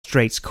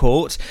Magistrates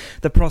Court.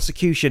 The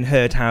prosecution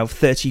heard how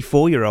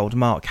 34-year-old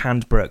Mark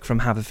Handbrook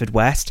from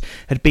Haverfordwest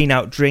had been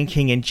out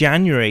drinking in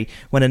January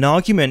when an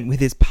argument with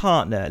his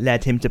partner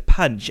led him to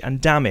punch and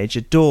damage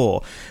a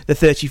door. The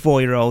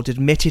 34-year-old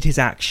admitted his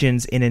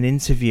actions in an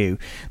interview.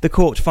 The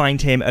court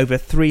fined him over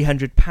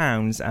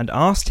 £300 and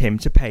asked him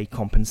to pay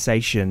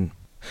compensation.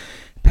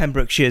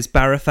 Pembrokeshire's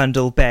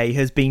Barafundle Bay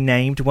has been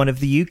named one of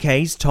the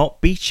UK's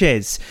top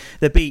beaches.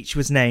 The beach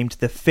was named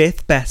the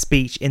 5th best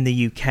beach in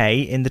the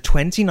UK in the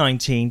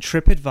 2019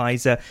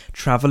 TripAdvisor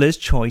Traveller's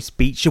Choice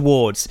Beach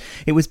Awards.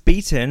 It was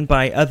beaten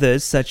by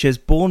others such as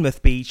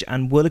Bournemouth Beach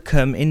and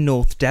Woolacombe in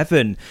North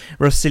Devon.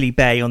 Rossley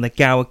Bay on the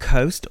Gower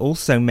coast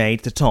also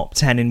made the top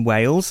 10 in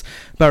Wales.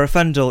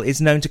 Barafundle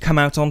is known to come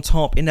out on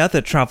top in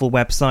other travel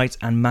websites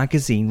and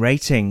magazine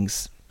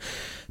ratings.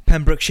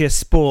 Pembrokeshire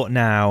sport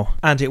now.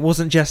 And it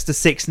wasn't just the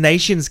Six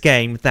Nations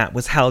game that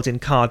was held in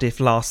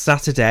Cardiff last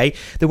Saturday.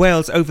 The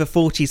Wales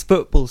over-40s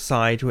football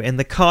side were in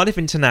the Cardiff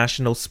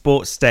International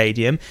Sports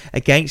Stadium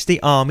against the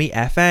Army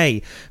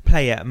FA.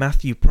 Player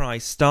Matthew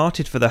Price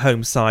started for the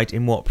home side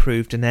in what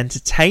proved an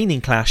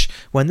entertaining clash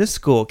when the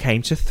score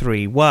came to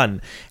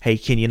 3-1.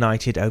 Hakin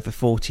United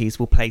over-40s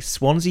will play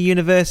Swansea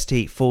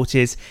University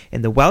 40s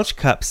in the Welsh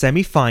Cup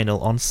semi-final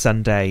on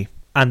Sunday.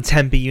 And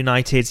Tenby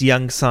United's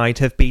young side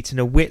have beaten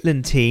a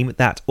Whitland team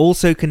that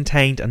also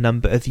contained a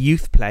number of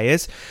youth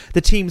players.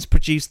 The teams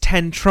produced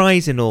 10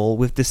 tries in all,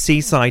 with the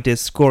Seasiders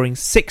scoring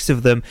 6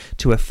 of them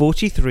to a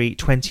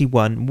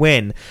 43-21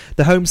 win.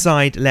 The home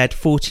side led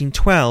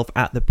 14-12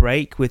 at the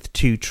break with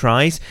 2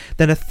 tries,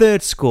 then a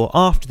third score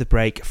after the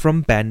break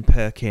from Ben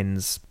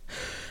Perkins.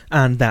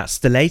 And that's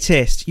the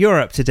latest. You're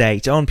up to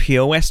date on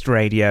Pure West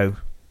Radio.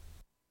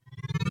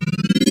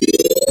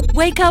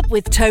 Wake up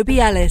with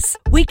Toby Ellis.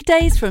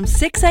 Weekdays from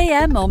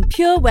 6am on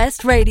Pure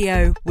West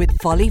Radio with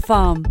Folly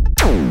Farm.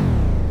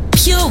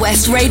 Pure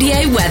West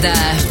Radio weather.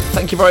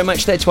 Thank you very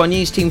much there to our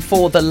news team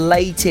for the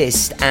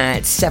latest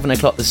at 7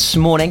 o'clock this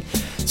morning.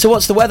 So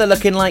what's the weather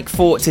looking like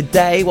for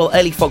today? Well,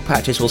 early fog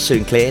patches will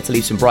soon clear to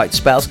leave some bright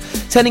spells.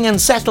 Turning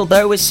unsettled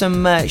though with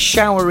some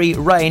showery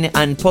rain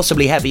and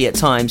possibly heavy at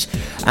times,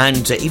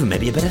 and even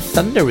maybe a bit of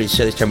thunder as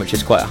this temperature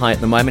is quite high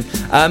at the moment.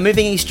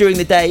 Moving east during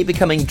the day,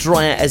 becoming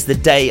drier as the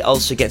day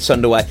also gets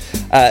underway.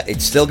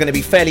 It's still going to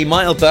be fairly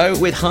mild though,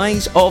 with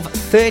highs of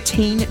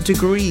 13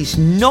 degrees.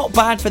 Not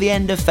bad for the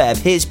end of Feb.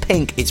 Here's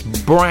Pink. It's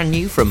brand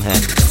new from her.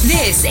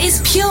 This is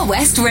Pure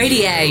West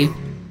Radio.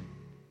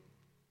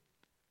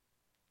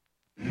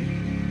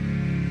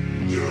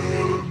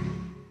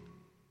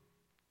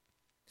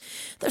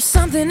 There's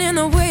something in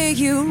the way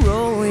you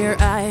roll your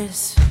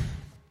eyes.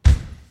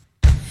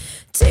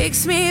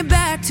 Takes me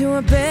back to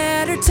a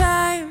better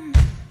time,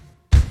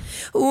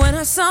 when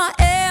I saw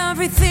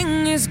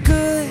everything is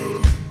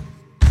good,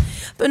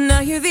 but now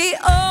you're the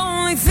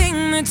only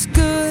thing that's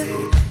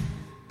good.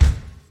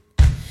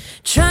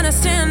 Trying to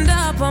stand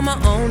up on my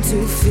own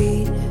 2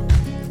 feet.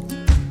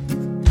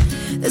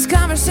 This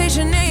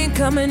conversation ain't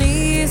coming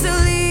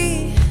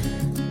easily,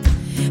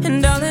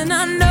 and darling,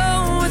 I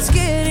know it's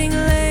getting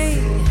late.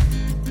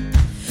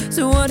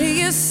 So what do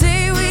you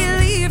say we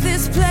leave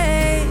this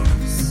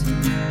place?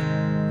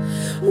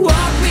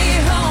 Walk me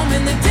home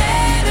in the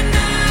dead of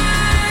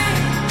night.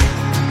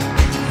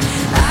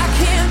 I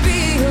can't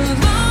be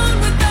alone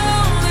with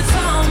all that's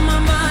on my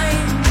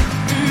mind.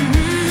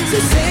 So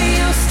say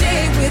you'll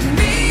stay with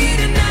me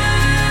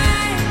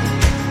tonight,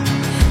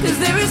 'cause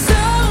there is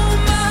so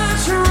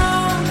much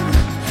wrong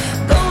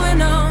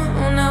going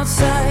on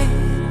outside.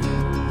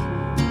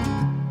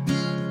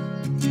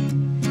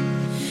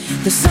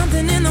 There's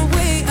something in the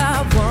way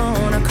I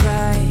wanna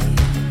cry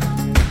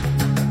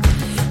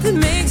that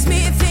makes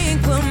me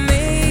think we'll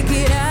make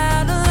it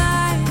out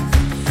alive.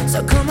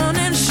 So come on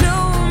and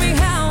show me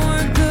how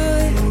we're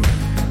good.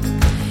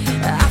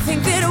 I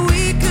think that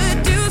we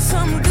could do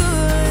some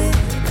good.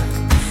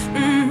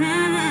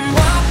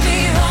 Walk me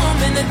home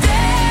in the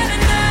dead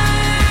of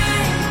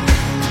night.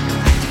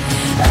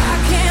 I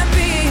can't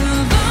be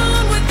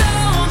alone with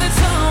all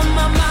that's on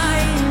my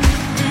mind.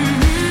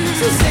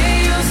 So say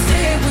you'll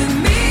stay with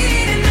me,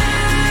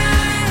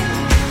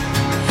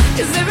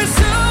 'cause there is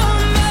so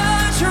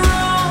much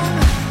wrong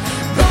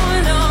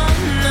going on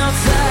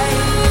outside.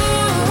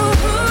 Ooh,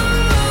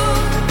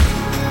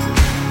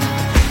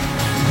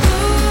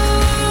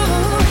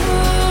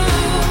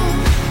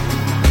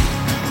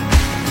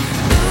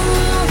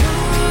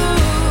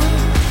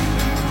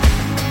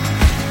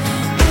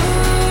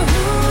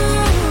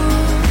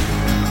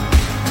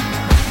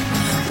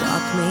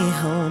 walk me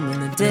home in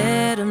the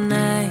dead of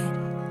night,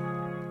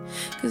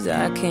 'cause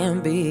I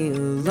can't be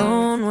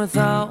alone with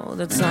all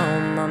that's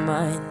on my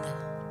mind.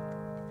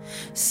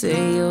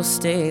 Say you'll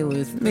stay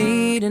with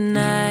me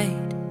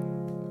tonight,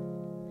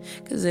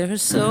 'cause there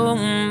is so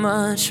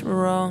much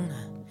wrong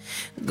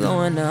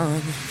going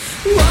on.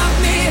 Walk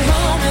me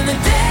home in the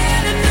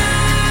dead of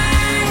night.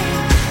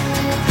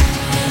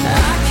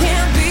 I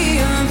can't be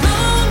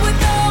alone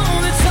with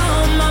all that's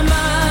on my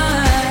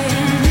mind.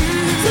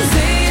 So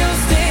say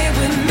you'll stay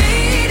with me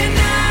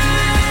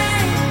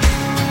tonight,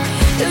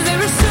 'cause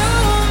there is so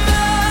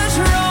much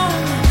wrong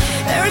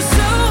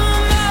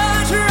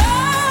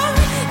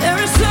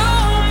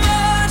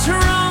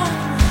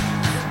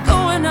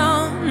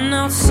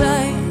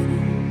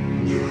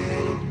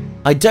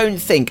I don't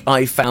think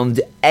I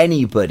found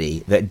anybody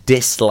that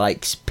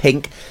dislikes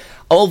Pink.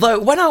 Although,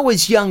 when I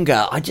was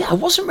younger, I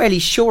wasn't really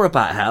sure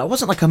about her. I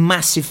wasn't like a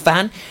massive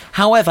fan.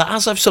 However,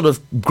 as I've sort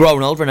of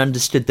grown older and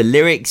understood the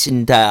lyrics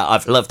and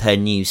I've loved her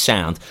new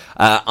sound,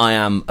 I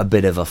am a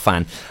bit of a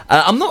fan.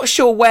 I'm not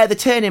sure where the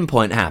turning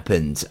point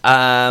happened,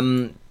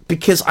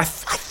 because I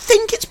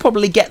think it's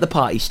probably Get the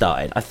Party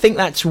Started. I think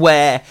that's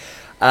where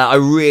I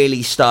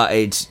really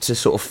started to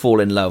sort of fall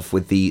in love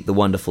with the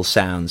wonderful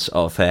sounds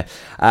of her.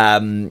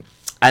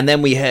 And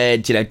then we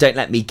heard, Don't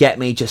Let Me Get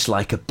Me, Just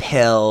Like a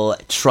Pill,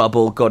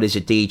 Trouble, God Is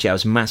a DJ. I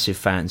was massive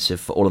fans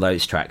of all of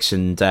those tracks.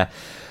 And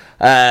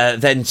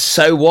then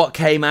So What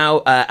came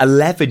out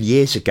 11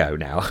 years ago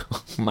now.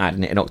 Mad,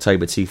 isn't it? In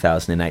October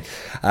 2008.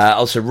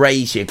 Also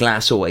Raise Your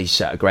Glass, always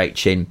a great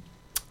tune.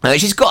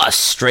 She's got a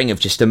string of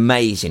just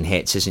amazing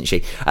hits, isn't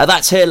she?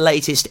 That's her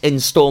latest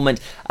instalment.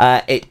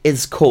 It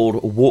is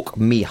called Walk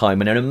Me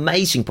Home, and an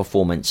amazing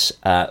performance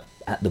at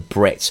the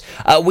Brits.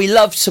 We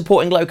love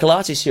supporting local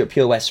artists here at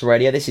Pure West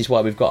Radio. This is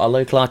why we've got our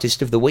Local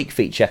Artist of the Week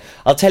feature.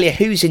 I'll tell you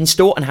who's in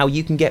store and how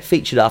you can get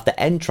featured after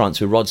Entrance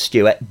with Rod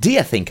Stewart. Do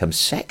you think I'm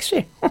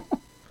sexy?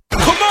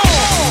 Come on!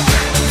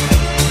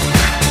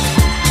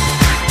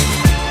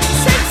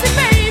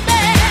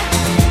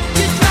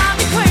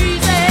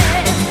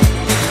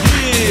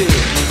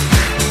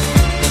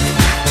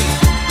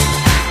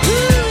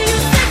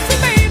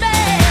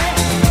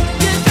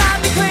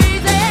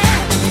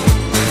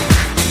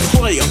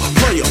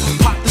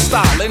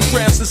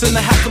 Entrances in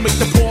the house to make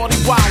the party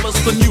wireless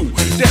for you.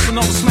 Dancing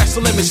on the smash,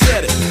 so let me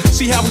set it.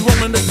 See how we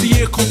rollin' this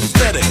vehicle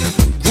aesthetic.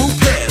 Group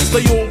heads,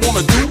 they all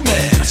wanna do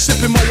mad.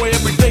 Sipping my way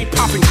every day,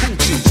 popping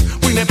coochies.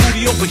 Bring that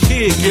booty over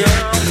here,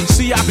 girl.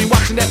 See, I've been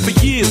watching that for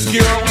years,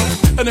 girl.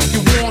 And if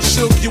you want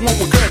shook, you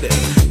won't regret it.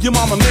 Your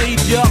mama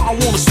made ya, I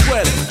wanna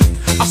sweat it.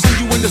 I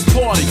see you in this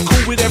party,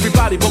 cool with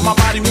everybody, but my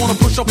body wanna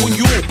push up on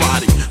your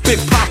body.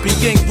 Big Poppy,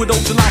 gang with old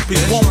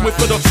jalopies, one whip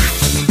for the.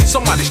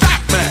 Somebody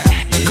stop, man.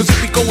 Cause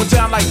it be going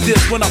down like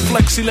this when I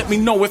flexy, let me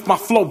know if my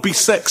flow be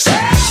sexy.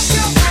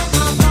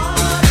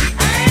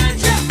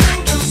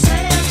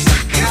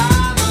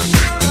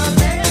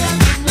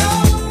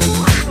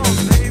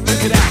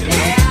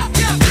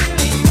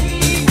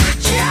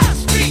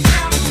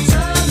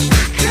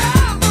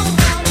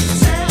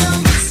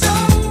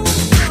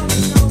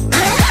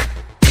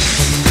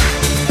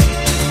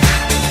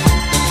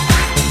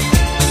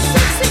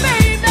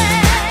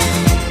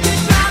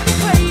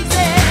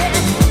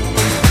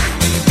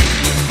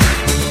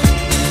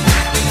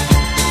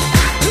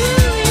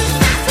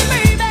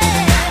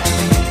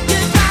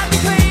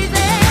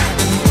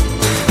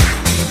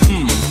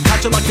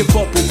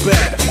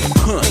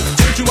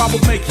 I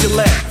will make you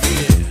laugh.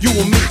 You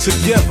and me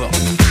together.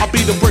 I'll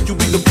be the bread, you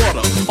be the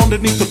butter.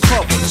 Underneath the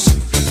covers.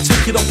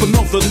 Take it up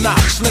another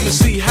notch. Let me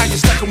see how you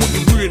stacking what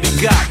you really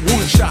got.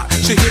 One shot,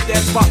 she hit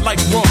that spot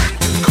like rum.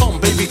 Come,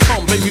 baby,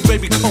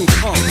 baby, come.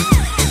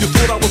 You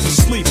thought I was a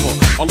sleeper.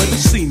 Oh, let me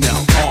see now.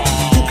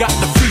 Who got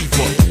the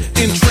fever?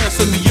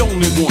 Entrance and the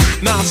only one.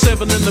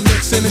 9-7 in the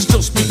mix and it's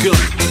just begun.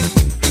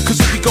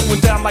 Cause it be going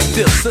down like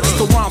this. It's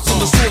the rhymes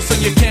on the source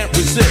and you can't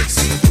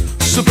resist.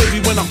 So baby,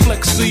 when I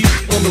flex, see,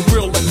 on the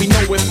real, let me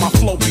know if my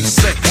flow be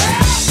sexy.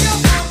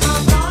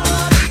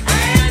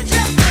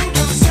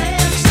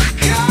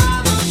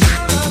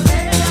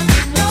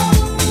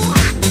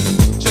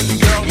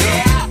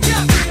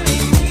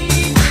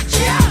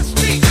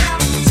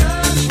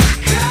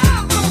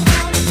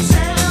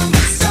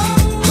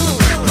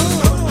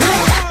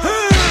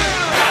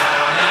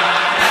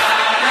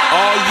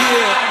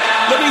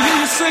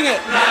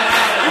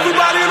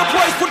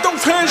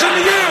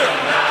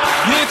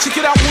 Check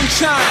it out one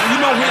time, you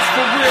know it's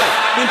for real.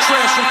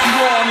 Entrance from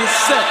PR on this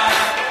set.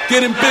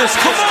 Getting biz,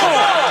 come on!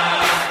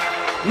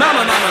 No.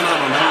 Yeah.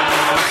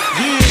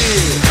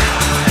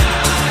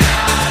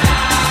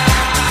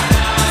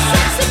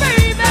 Sexy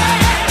baby,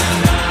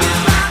 you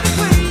drive me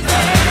crazy.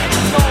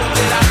 You know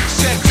that I'm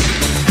sexy.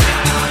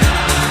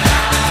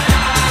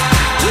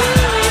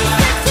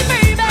 Sexy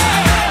baby,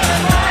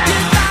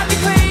 you drive me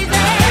crazy.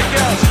 Hey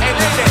girls, hey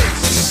ladies.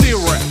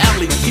 Sarah,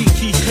 Allie,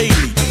 Kiki,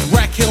 Haley,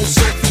 Raquel,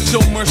 Sophie,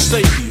 Joe,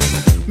 Mercedes.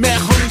 Mad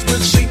honeys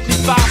with shapely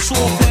thighs,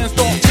 soft hands,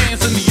 dark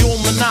tans, and the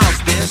Omanaz.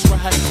 That's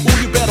right, oh,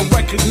 you better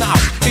recognize.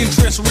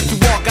 Interest, Ricky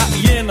Walk got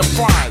the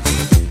enterprise.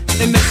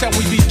 And that's how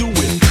we be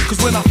doing.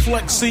 Cause when I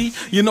flex, see,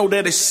 you know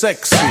that it's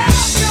sexy.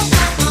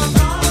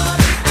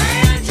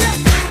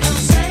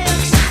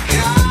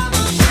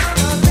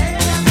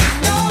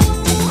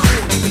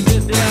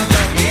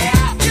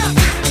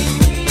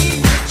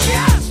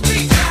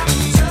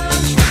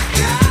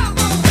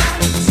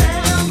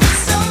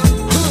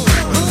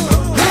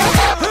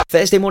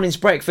 Thursday morning's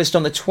breakfast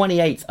on the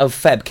 28th of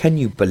Feb. Can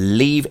you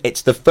believe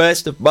it's the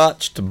 1st of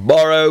March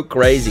tomorrow?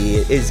 Crazy.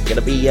 It is going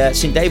to be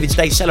St. David's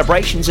Day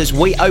celebrations as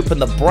we open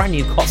the brand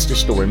new Costa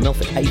store in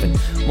Milford Haven.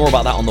 More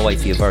about that on the way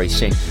for you very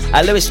soon.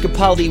 Lewis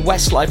Capaldi,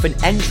 Westlife and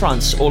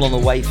Entrance all on the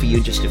way for you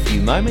in just a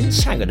few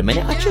moments. Hang on a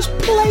minute, I just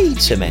played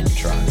some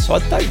Entrance, so I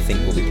don't think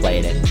we'll be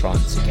playing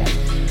Entrance again.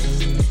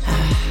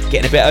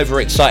 getting a bit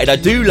overexcited. I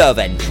do love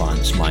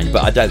Entrance, mind,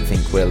 but I don't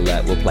think we'll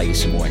play you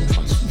some more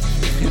Entrance.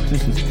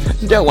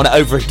 You don't want to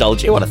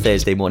overindulge you on a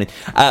Thursday morning.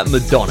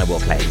 Madonna will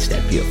play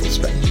instead. Beautiful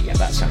Stranger. Yeah,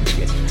 that sounds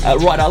good.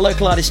 Right, our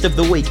local artist of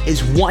the week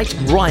is White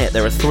Riot.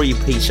 They're a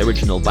three-piece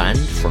original band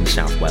from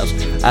South Wales.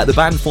 The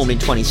band formed in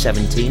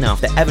 2017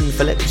 after Evan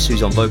Phillips,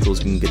 who's on vocals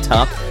and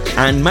guitar,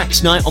 and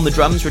Max Knight on the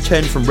drums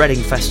returned from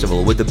Reading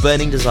Festival with the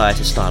burning desire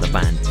to start a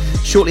band.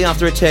 Shortly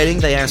after returning,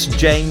 they asked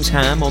James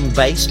Ham on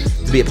bass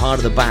to be a part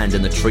of the band,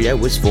 and the trio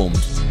was formed.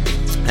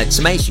 It's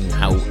amazing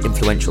how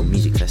influential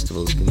music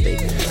festivals can be.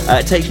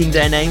 Taking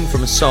their name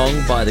from a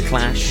song by The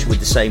Clash with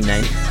the same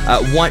name,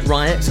 White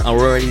Riot are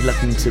already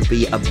looking to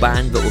be a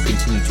band that will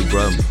continue to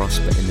grow and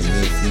prosper in the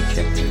near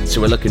future.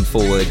 So we're looking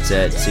forward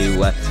to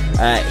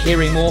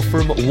hearing more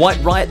from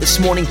White Riot this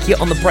morning here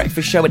on The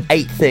Breakfast Show at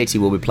 8:30.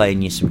 We'll be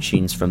playing you some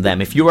tunes from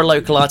them. If you're a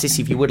local artist,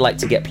 if you would like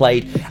to get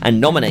played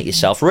and nominate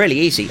yourself, really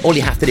easy. All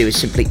you have to do is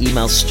simply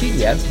email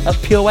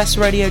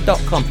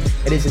studio@purewestradio.com.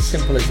 It is as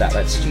simple as that.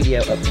 That's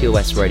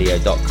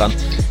studio@purewestradio.com.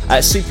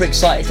 Super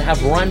excited to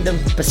have Random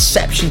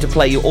Perception to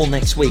play you all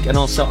next week, and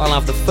also I'll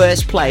have the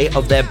first play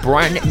of their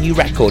brand new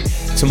record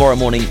tomorrow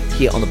morning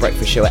here on The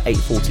Breakfast Show at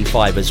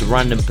 8:45 as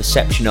Random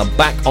Perception are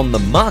back on the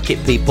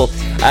market, people.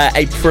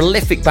 A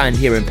prolific band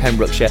here in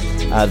Pembrokeshire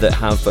that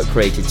have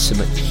created some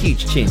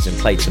huge tunes and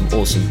played some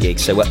awesome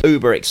gigs, so we're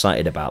uber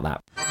excited about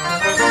that.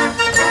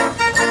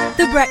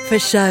 The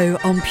Breakfast Show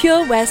on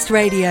Pure West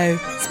Radio,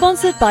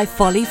 sponsored by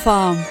Folly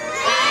Farm.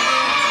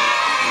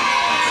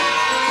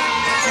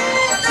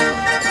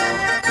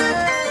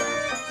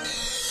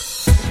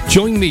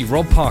 Join me,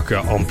 Rob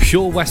Parker, on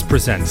Pure West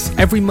Presents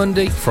every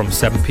Monday from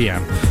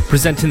 7pm,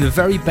 presenting the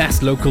very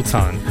best local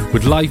talent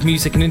with live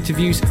music and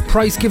interviews,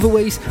 prize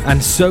giveaways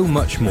and so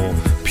much more.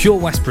 Pure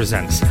West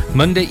Presents,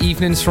 Monday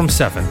evenings from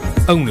 7,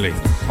 only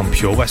on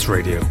Pure West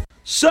Radio.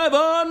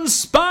 7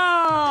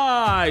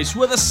 Spice,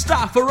 where the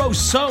staff are oh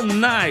so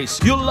nice.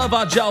 You'll love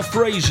our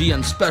jalfrezi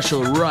and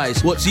special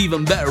rice. What's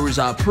even better is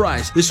our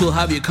price. This will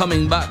have you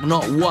coming back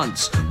not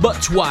once,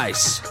 but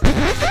twice.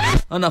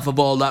 Enough of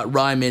all that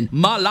rhyming.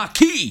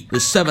 Malaki! The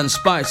 7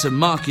 Spice of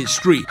Market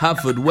Street,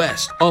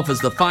 Haverfordwest, offers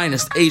the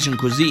finest Asian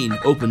cuisine,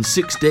 open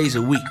 6 days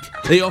a week.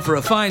 They offer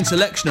a fine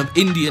selection of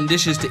Indian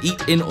dishes to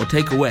eat in or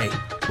take away.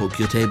 Book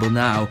your table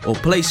now or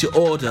place your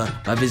order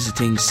by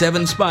visiting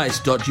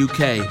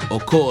 7spice.uk or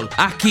call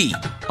Aki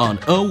on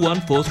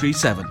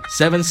 01437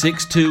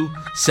 762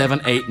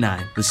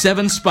 789. The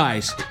 7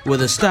 Spice, where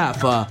the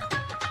staff are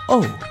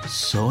oh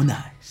so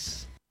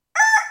nice.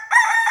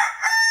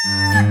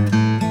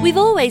 We've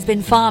always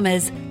been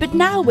farmers, but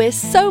now we're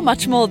so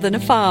much more than a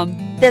farm.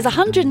 There's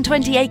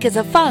 120 acres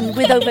of fun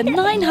with over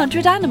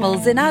 900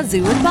 animals in our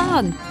zoo and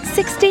barn.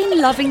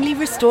 16 lovingly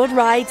restored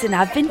rides in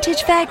our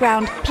vintage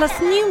fairground, plus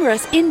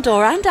numerous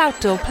indoor and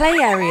outdoor play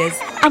areas.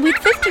 And with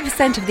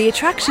 50% of the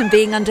attraction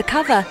being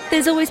undercover,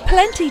 there's always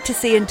plenty to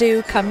see and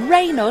do come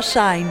rain or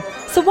shine.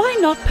 So why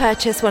not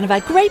purchase one of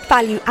our great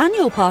value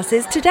annual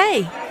passes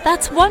today?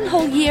 That's 1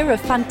 whole year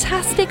of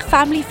fantastic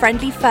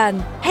family-friendly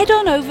fun. Head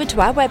on over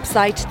to our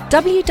website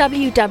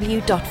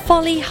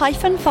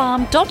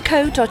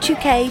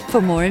www.folly-farm.co.uk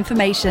for more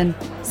information.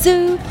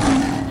 Zoo,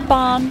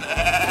 barn,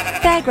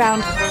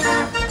 fairground,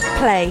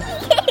 play.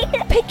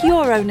 Pick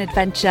your own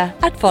adventure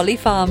at Folly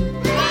Farm.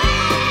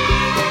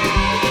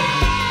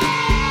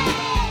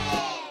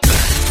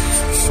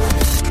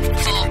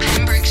 For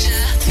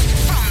Pembrokeshire,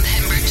 from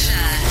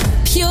Pembrokeshire,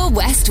 Pure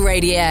West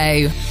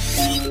Radio.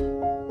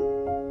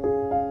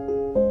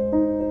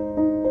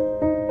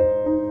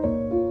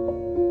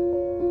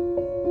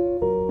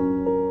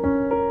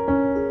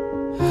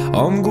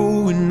 I'm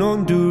going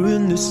on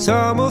during this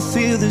time. I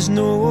feel there's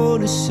no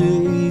one to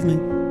save me.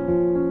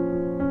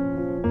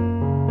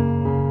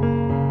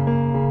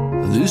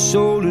 This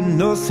all and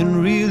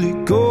nothing really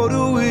got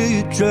away.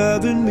 You're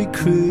driving me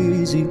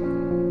crazy.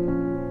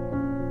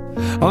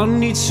 I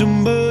need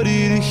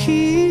somebody to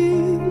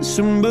hear,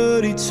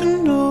 somebody to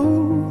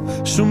know,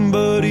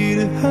 somebody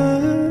to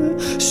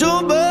have,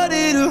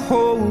 somebody to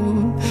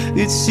hold.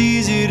 It's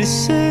easy to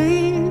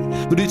say,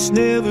 but it's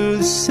never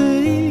the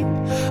same.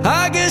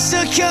 I guess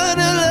I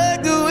kinda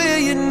like the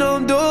way you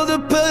numbed all the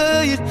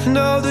pain.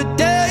 Now the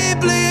day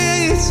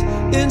bleeds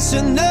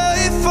into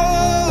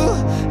nightfall,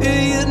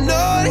 and you're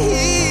not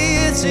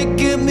here to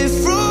get me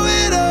through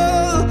it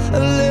all. I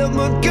let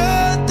my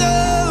guard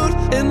down,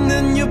 and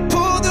then you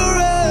pulled the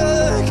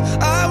rug.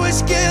 I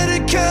was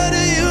getting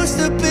kinda used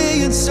to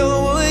being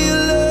someone you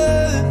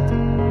loved.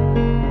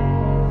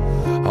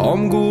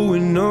 I'm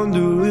going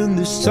under, and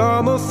this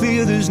time I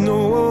feel there's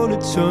no one to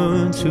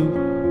turn to.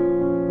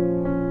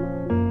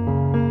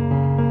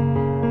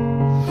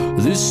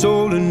 This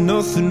all and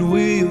nothing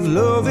way of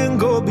loving,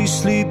 go be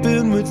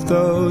sleeping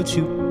without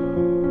you.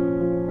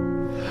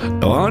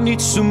 Now I need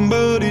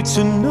somebody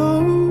to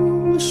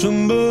know,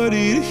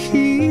 somebody to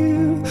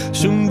hear,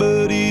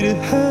 somebody to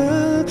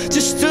have,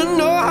 just to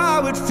know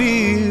how it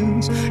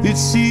feels.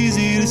 It's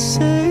easy to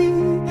say,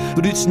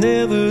 but it's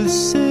never the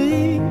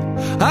same.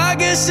 I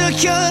guess I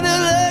kinda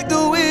like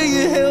the way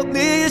you help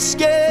me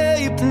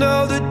escape.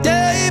 Now the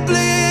day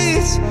bleeds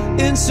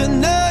bleeds into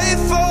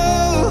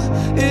nightfall,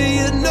 and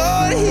you're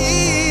not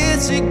here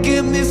to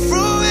get me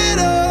through it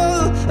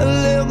all. I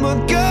let my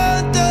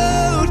guard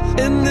down,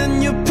 and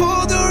then you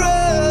pulled the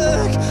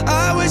rug.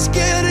 I was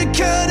getting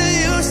kinda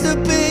used to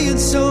being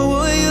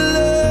someone you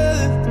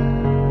loved,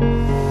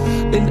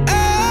 and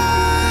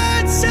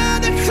I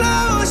tend to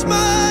close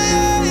my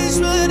eyes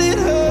when it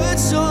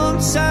hurts.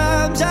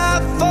 Sometimes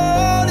I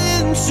fall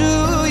into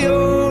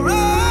your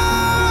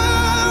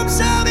arms.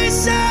 I'll be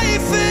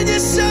safe in your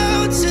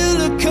soul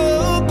till I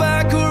come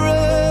back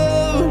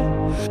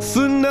around.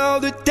 For now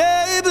the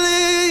day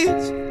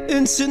bleeds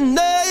into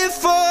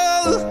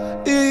nightfall,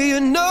 and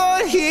you're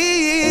not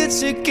here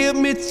to get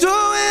me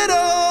through it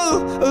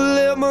all. I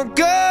let my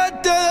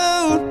guard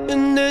down,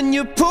 and then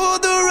you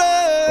pulled the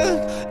rug.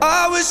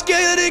 I was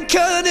getting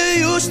kinda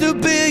used to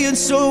being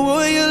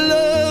someone you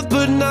love,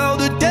 but now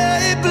the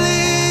day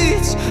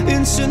bleeds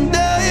into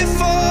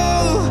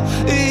nightfall,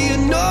 and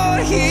you're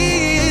not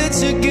here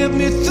to get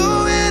me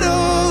through it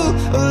all.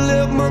 I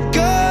let my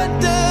guard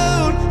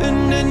down, and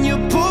then you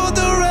pulled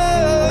the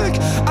rug.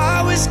 I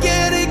was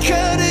getting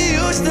kinda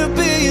used to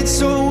being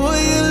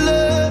someone you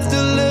loved.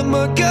 I let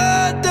my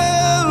guard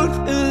down,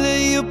 and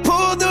then you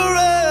pulled the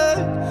rug.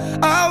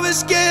 I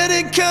was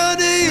getting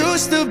kinda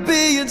used to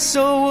being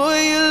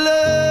someone you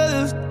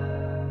loved.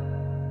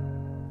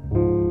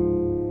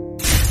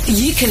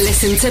 You can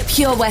listen to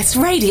Pure West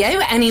Radio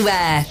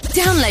anywhere.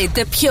 Download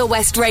the Pure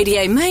West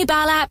Radio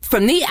mobile app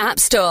from the App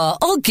Store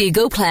or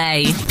Google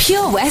Play.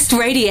 Pure West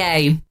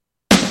Radio.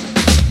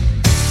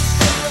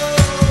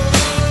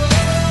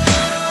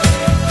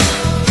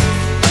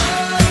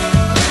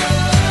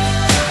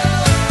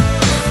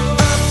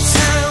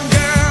 Uptown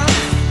girl,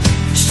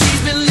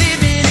 she's been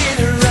living in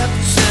her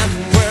uptown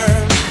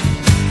world.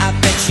 I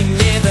bet she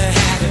never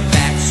had a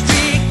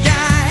backstreet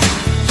guy.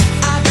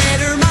 I bet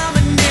her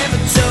mama never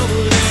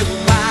told her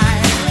why.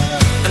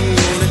 I'm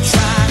gonna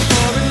try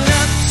for an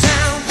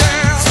uptown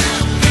girl.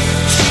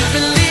 She's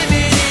been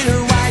living in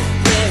her white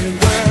bread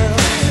world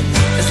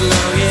as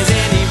long as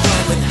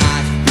anyone with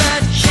hot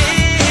blood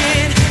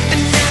can.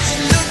 And now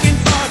she's looking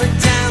for a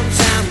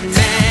downtown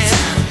man.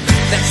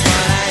 That's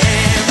what I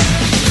am.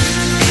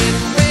 And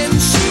when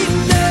she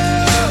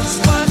knows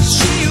what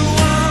she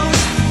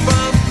wants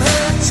from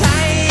her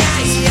time,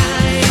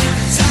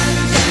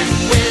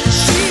 when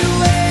she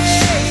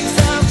wakes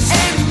up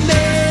and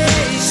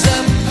makes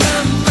up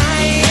her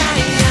mind,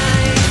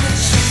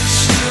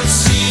 she'll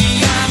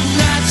see I'm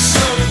not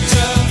so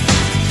tough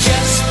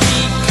just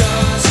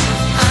because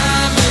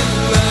I'm in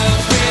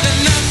love with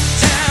an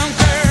uptown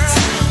girl.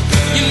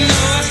 You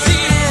know I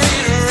see her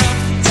in her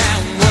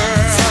uptown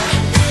world.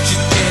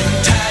 She's getting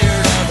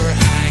tired of her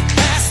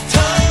high-class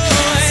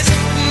toys.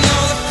 No,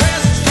 the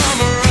presents from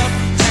her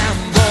uptown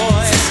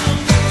boys.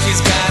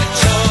 She's got a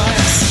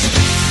choice.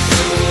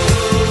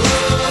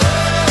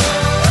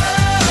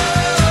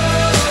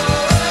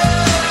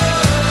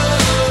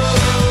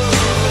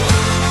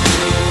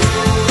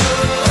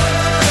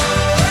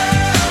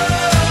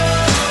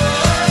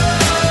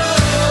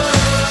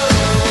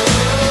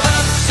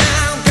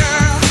 Uptown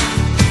girl,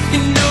 you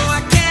know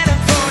I can't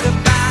afford to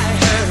buy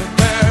her a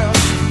pearl.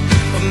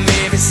 But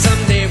maybe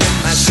someday when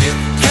my ship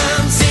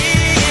comes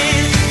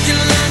in,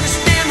 she'll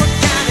understand what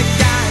kind of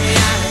guy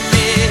I've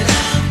been,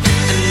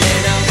 and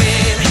then I'll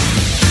win.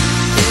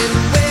 And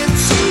when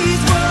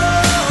she's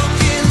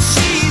walking,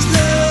 she's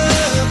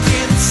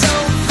looking so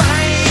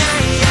fine.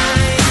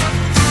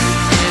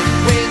 And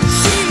when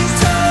she's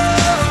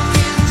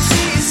talking,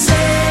 she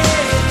said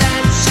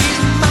that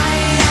she's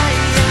mine.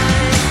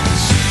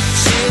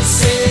 She'll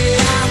say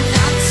I'm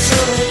not so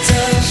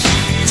tough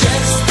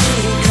just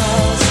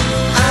because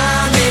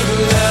I'm in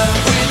love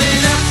with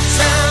an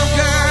uptown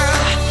girl.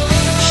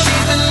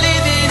 She's been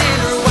living in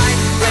her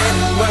white bread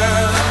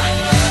world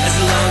as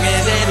long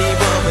as any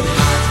woman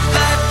hot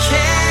blood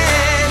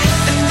can.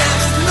 And now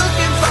she's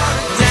looking for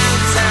a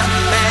downtown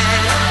man.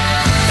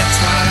 That's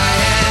what I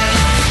am.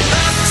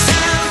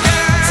 Uptown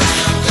girl,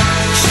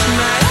 she's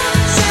my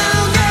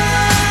uptown girl.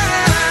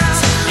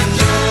 You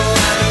know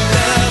I'm in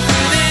love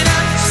with an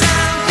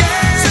uptown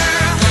girl.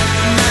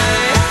 My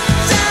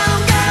uptown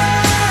girl.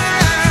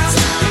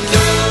 You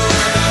know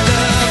I'm in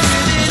love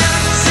with an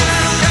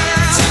uptown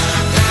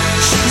girl.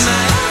 She's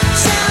my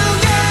uptown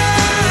girl.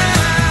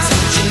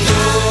 You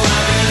know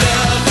I'm in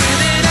love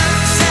with an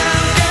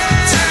uptown girl.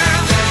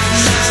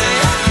 My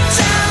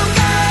uptown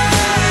girl.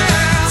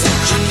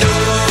 You know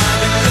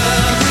I'm in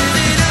love with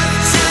an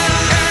uptown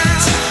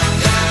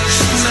girl.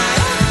 She's my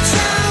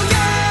uptown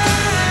girl.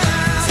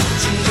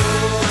 You know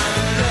I'm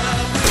in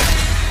love.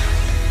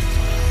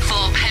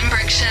 For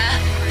Pembrokeshire,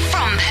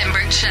 from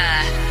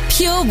Pembrokeshire.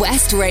 Pure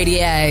West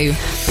Radio.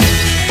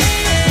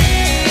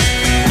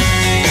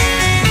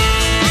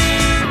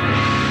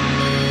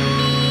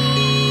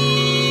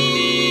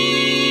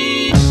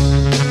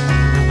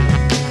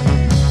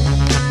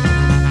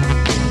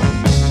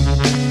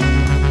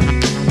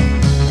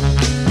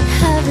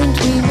 Haven't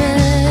we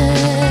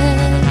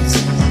met?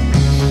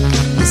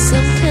 You're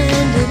some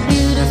kind of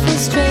beautiful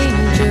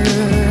stranger.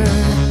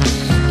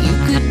 You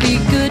could be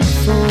good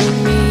for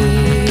me.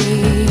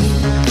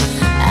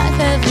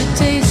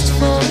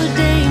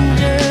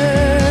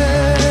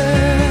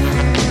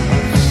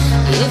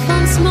 If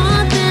I'm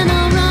smart, then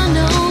I'll run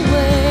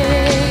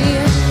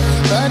away.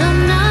 But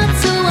I'm not,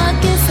 so I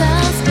guess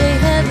I'll stay,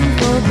 heaven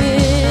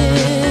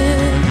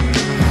forbid.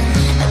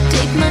 I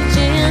take my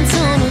chance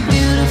on a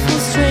beautiful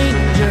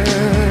stranger.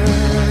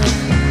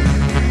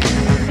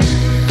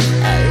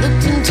 I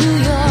looked into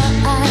your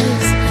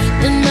eyes,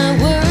 then my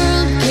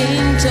world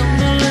came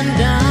tumbling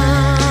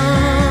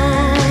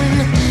down.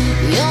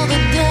 You're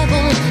the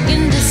devil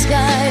in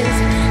disguise,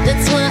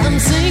 that's why I'm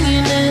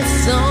singing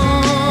this song.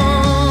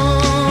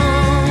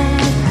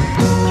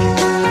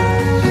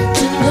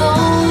 To know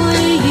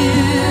you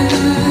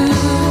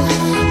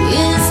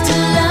is to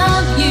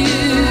love you.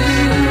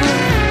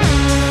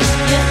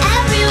 You're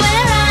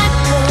everywhere I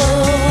go,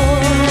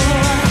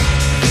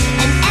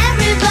 and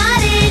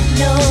everybody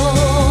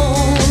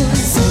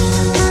knows.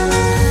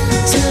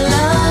 To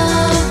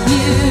love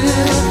you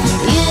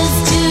is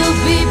to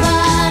be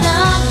part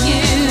of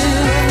you.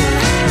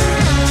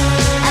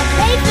 I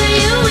paid for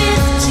you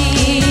with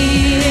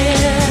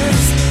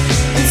tears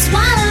and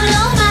swallowed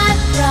all my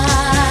pride.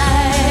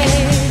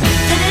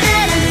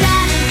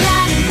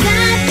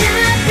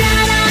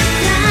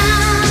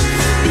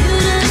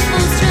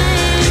 Beautiful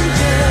stranger.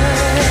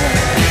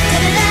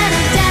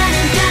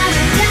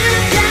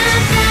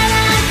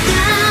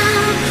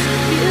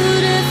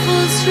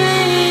 Beautiful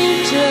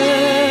stranger.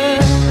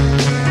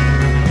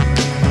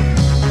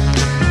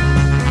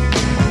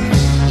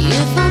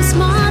 If I'm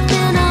smart,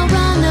 then I'll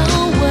run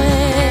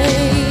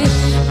away.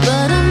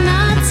 But I'm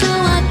not, so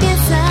I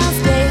guess I'll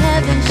stay,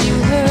 haven't you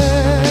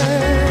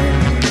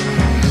heard?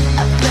 I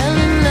fell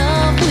in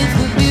love with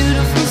a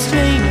beautiful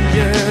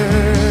stranger.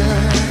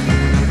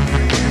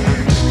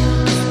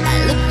 I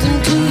looked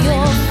into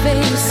your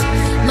face,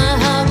 my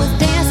heart was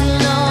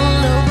dancing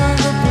all over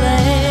the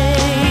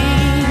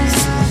place.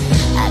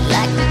 I'd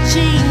like to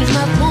change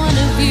my point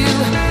of view,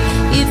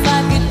 if I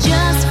could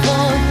just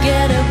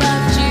forget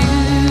about you.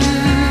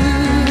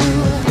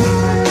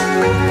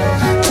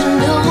 To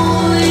know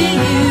you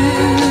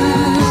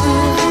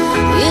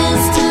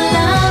is to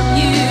love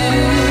you.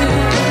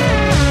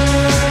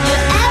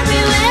 You're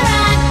everywhere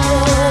I go,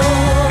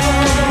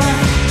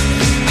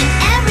 and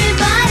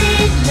everybody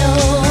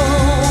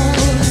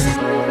knows.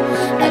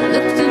 I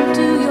looked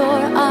into your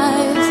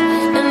eyes,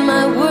 and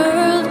my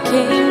world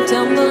came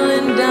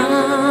tumbling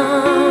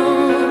down.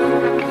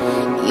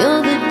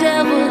 You're the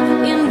devil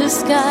in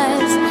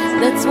disguise,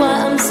 that's why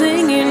I'm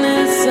singing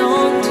this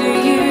song to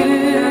you.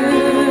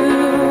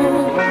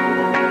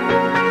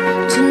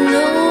 To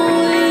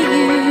know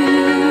you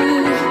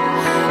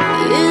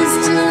is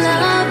to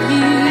love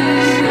you.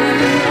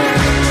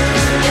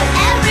 You're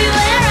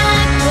everywhere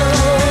I go,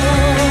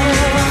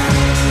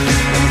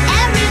 and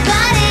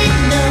everybody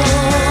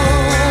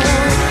knows.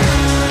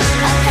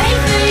 I paid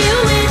for you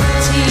with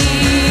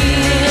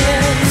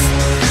tears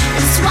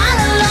and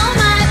swallowed all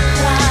my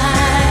pride.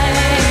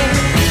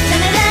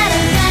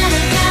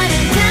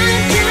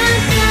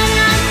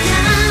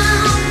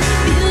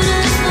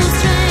 Beautiful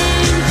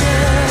stranger.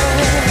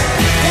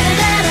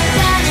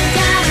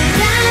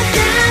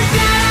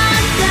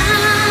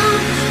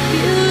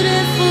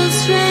 Beautiful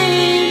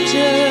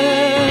stranger.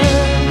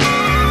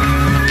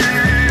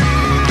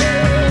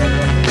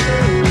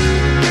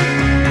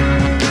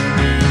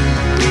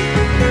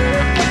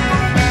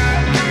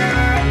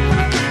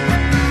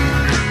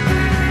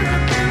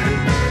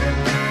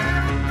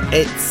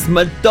 It's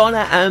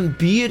Madonna and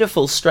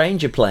Beautiful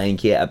Stranger playing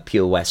here at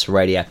Pure West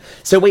Radio.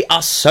 So we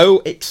are so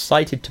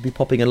excited to be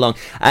popping along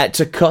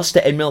to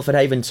Costa in Milford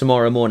Haven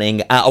tomorrow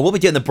morning. I will be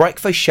doing the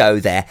breakfast show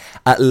there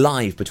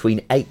live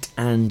between 8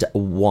 and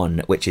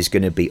 1, which is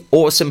going to be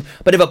awesome.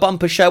 Bit of a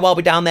bumper show. I'll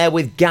be down there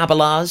with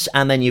Gabalars,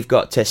 and then you've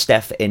got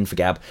Steph in for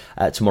Gab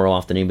tomorrow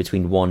afternoon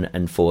between 1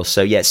 and 4.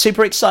 So yeah,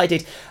 super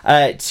excited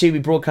to be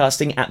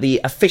broadcasting at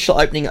the official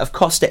opening of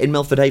Costa in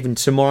Milford Haven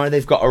tomorrow.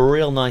 They've got a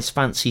real nice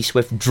fancy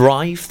swift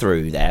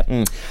drive-through there.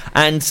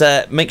 And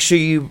make sure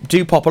you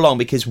do pop along,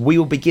 because we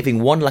will be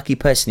giving one lucky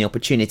person the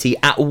opportunity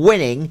at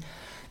winning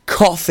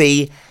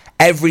coffee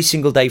every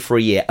single day for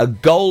a year. A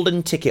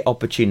golden ticket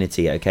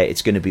opportunity, okay?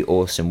 It's going to be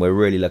awesome. We're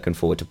really looking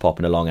forward to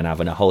popping along and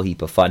having a whole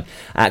heap of fun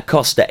at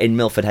Costa in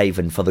Milford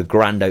Haven for the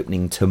grand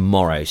opening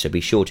tomorrow, so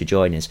be sure to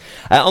join us.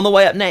 On the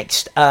way up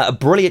next, a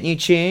brilliant new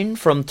tune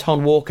from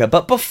Tom Walker,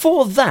 but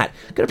before that,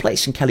 I'm going to play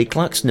some Kelly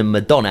Clarkson and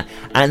Madonna,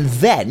 and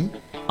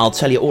then I'll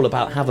tell you all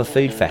about Have a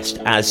Food Fest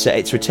as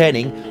it's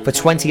returning for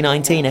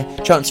 2019.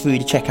 A chance for you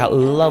to check out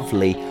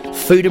lovely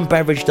food and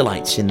beverage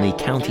delights in the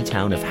county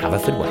town of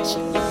Haverfordwest.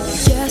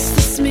 Yes,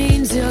 this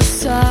means you're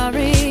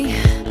sorry.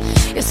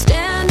 You're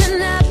standing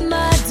at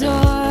my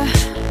door.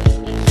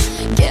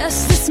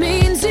 Guess this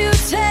means you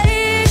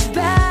take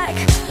back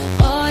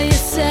all you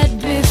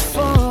said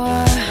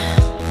before.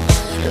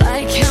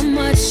 Like how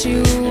much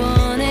you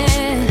wanted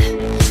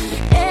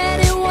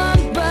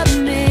anyone but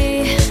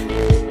me.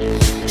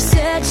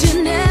 Said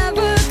you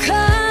never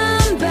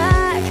come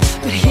back,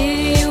 but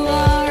here you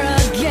are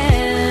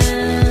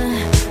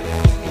again.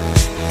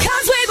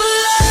 'Cause we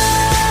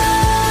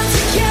belong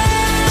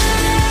together.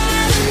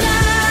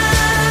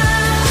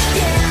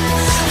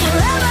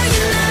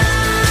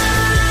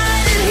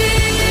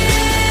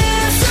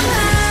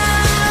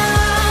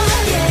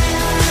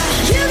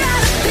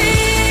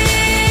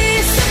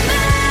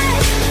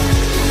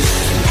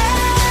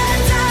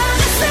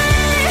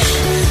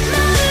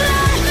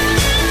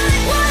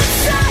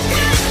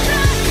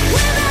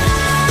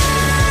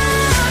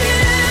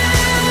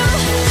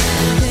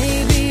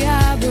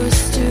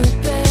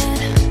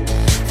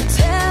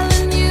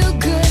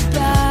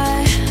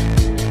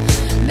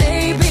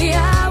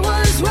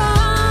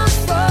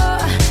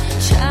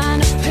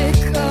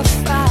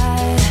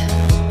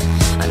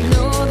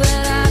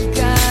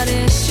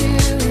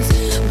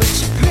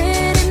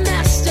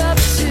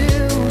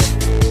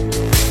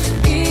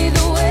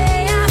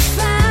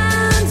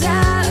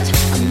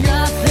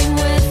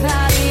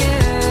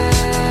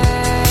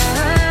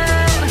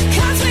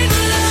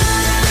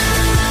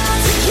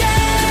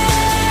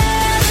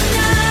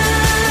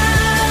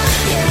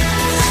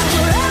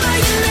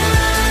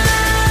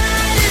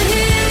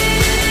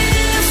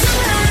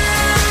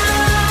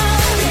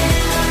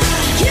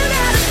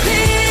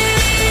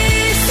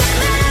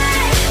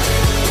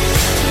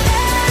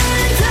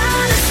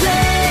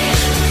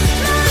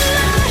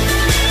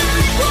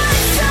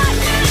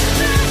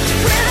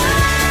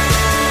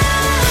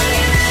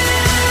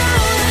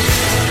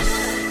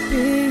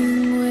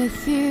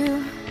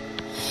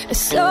 It's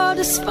so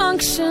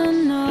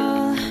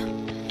dysfunctional.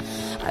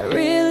 I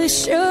really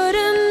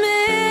shouldn't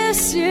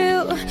miss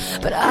you,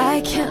 but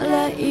I can't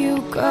let you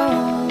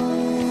go.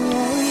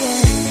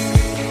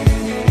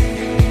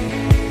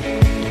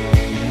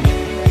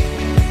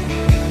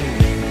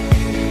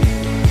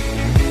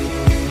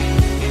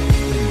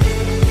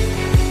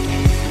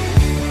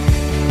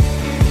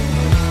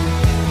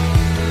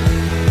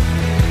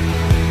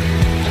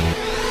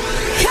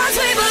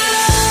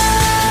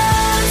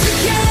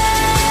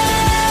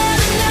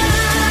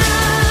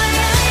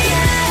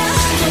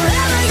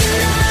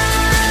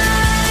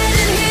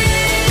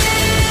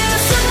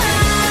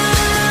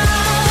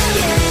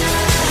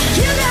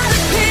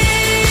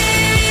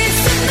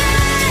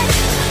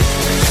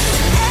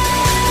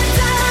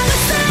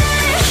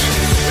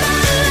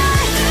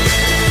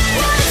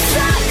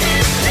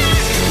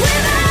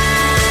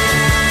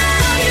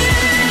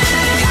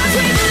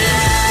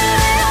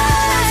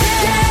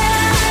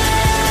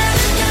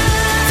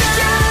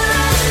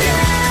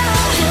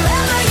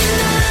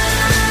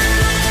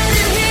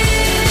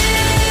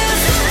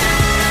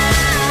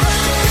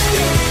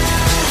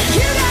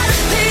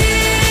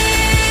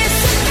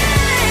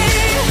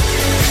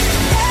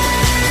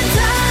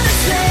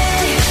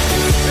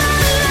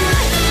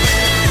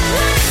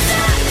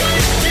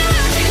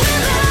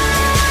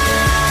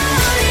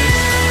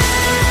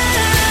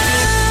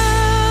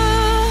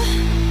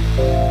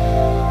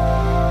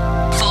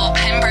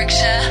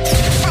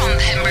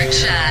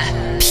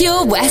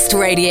 West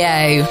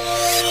Radio.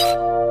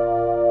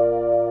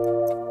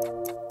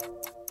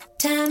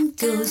 Time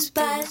goes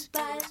by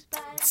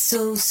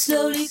so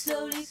slowly.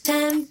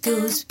 Time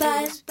goes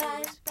by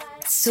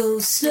so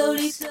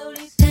slowly.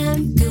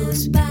 Time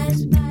goes by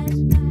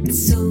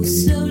so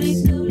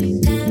slowly.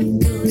 Time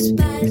goes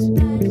by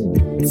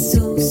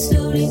so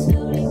slowly.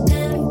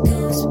 Time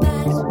goes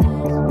by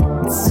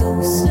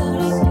so slowly.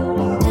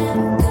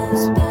 Time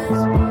goes by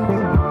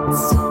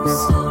so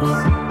slowly.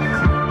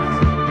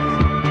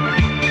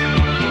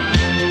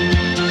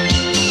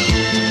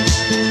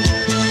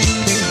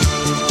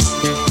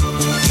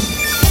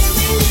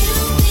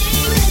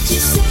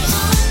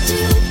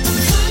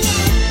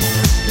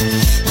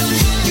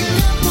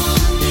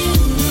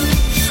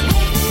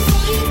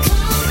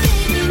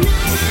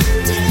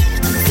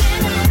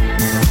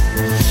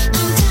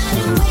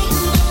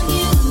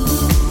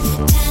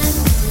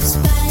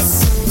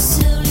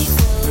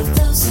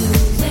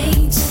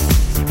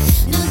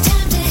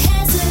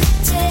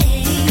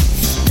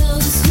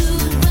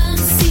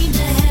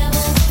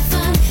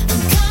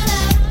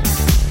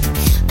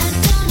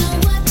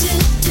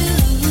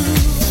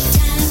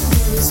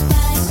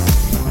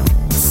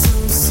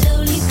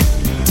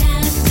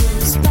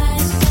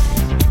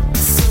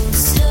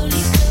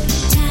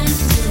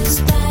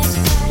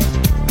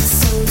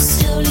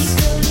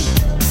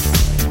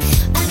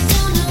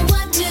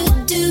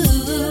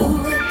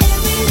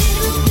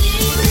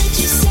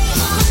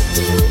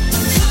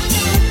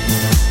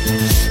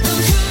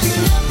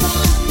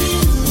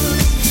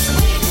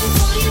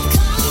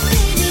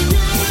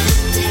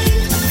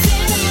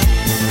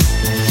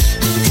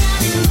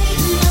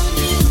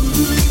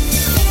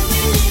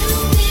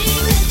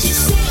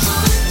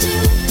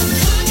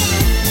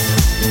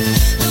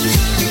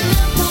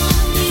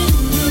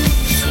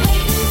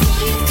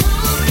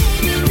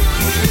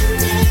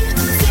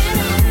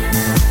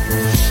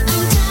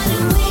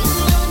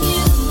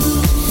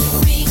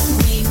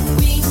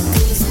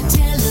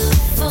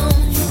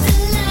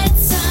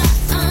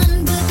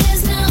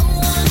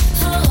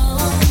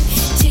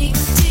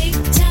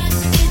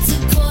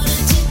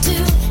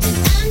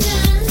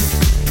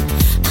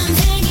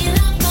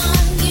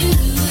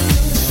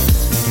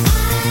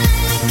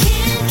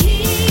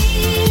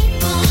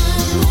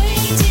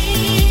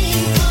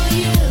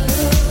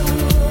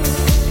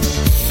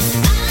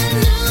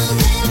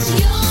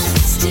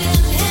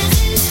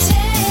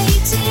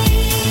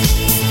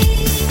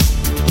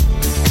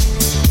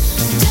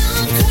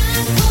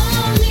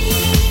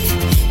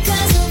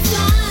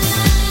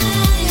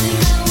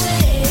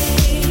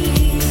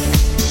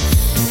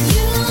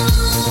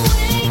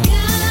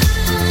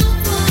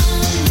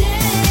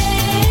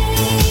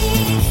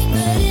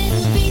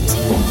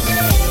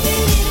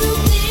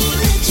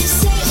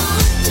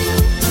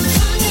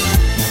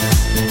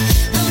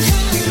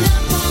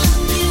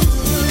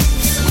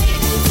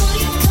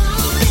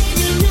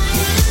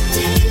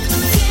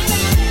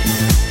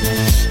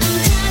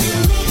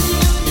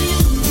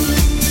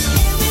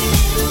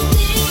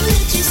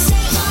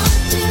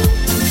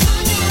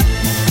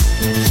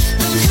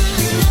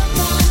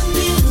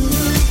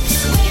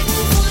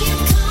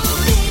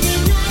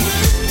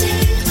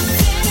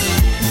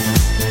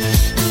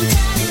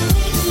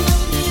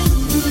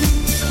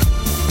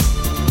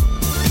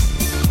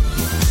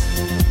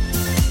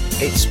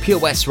 Pure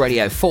West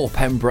Radio for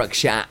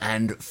Pembrokeshire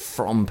and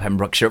from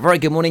Pembrokeshire. A very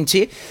good morning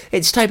to you.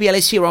 It's Toby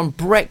Ellis here on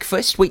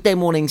Breakfast, weekday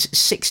mornings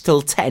 6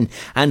 till 10,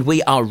 and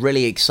we are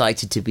really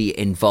excited to be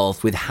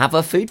involved with Have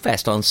a Food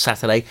Fest on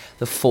Saturday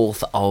the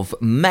 4th of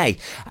May,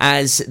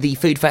 as the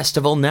food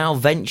festival now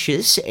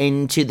ventures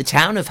into the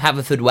town of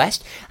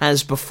Haverfordwest,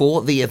 as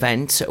before the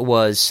event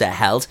was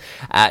held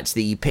at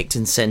the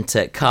Picton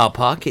Centre car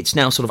park. It's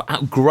now sort of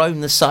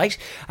outgrown the site,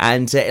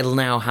 and it'll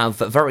now have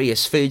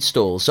various food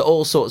stalls at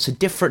all sorts of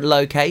different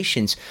locations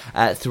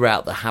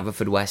throughout the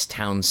Haverfordwest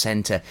town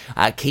centre.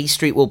 Quay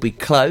Street will be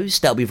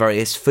closed. There'll be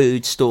various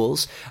food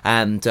stalls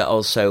and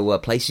also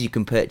places you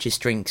can purchase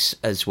drinks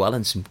as well,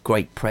 and some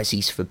great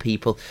prezzies for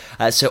people.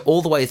 So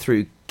all the way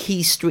through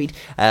Quay Street,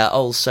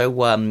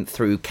 also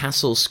through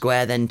Castle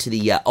Square, then to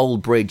the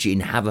Old Bridge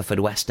in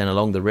Haverfordwest and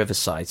along the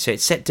riverside. So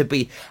it's set to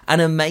be an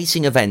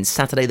amazing event.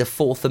 Saturday the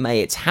 4th of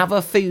May, it's Have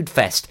a Food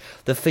Fest.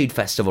 The food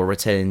festival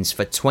returns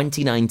for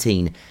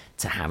 2019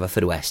 to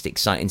Haverfordwest.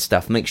 Exciting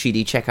stuff. Make sure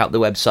you check out the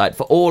website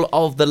for all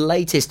of the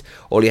latest.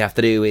 All you have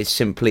to do is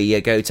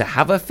simply go to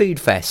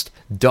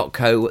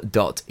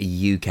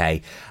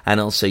haveafoodfest.co.uk, and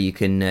also you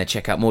can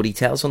check out more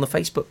details on the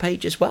Facebook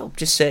page as well.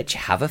 Just search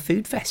Have a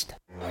Food Fest.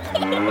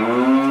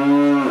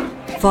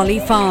 Folly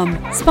Farm,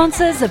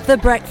 sponsors of The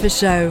Breakfast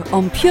Show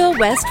on Pure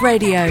West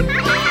Radio.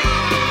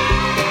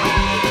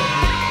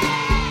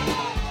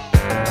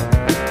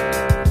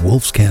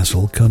 Wolf's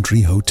Castle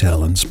Country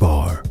Hotel and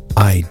Spa,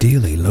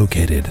 ideally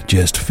located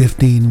just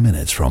 15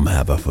 minutes from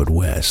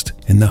Haverfordwest,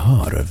 in the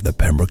heart of the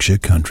Pembrokeshire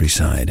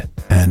countryside,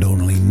 and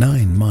only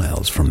 9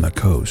 miles from the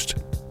coast.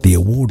 The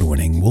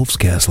award-winning Wolf's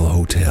Castle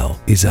Hotel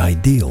is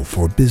ideal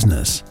for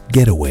business,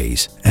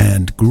 getaways,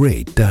 and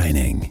great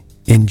dining.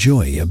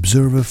 Enjoy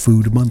Observer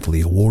Food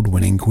Monthly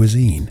award-winning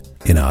cuisine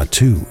in our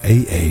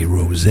 2AA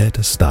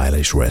Rosette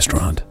stylish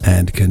restaurant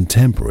and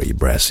contemporary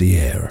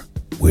brassiere.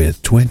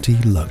 With 20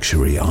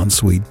 luxury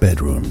ensuite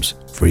bedrooms,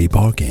 free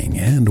parking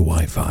and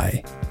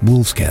Wi-Fi,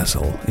 Wolf's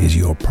Castle is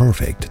your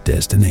perfect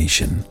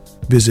destination.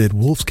 Visit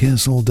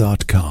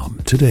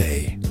wolfscastle.com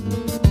today.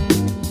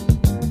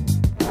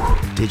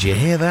 Did you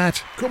hear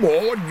that? Come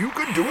on, you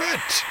can do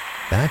it!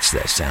 That's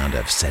the sound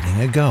of setting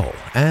a goal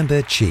and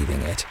achieving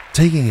it.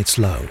 Taking it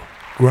slow,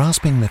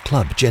 grasping the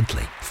club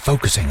gently,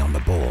 focusing on the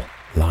ball,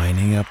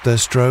 lining up the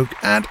stroke,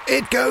 and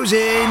it goes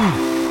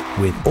in!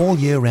 With all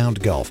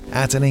year-round golf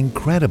at an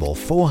incredible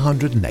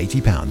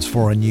 £480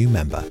 for a new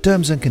member.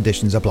 Terms and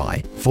conditions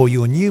apply. For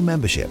your new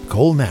membership,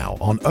 call now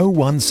on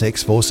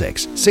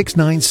 01646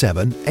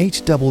 697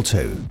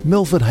 822.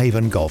 Milford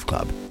Haven Golf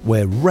Club,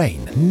 where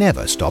rain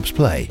never stops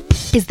play.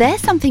 Is there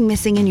something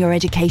missing in your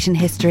education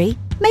history?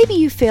 Maybe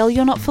you feel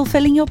you're not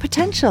fulfilling your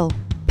potential.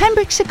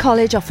 Pembrokeshire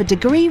College offer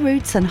degree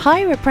routes and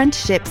higher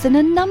apprenticeships in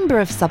a number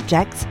of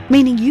subjects,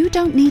 meaning you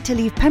don't need to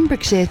leave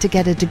Pembrokeshire to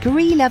get a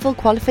degree-level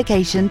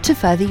qualification to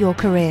further your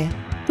career.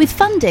 With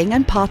funding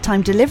and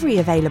part-time delivery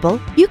available,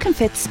 you can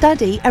fit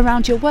study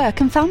around your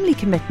work and family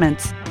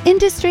commitments.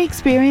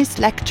 Industry-experienced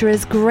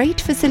lecturers, great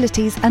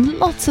facilities and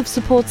lots of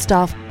support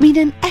staff mean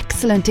an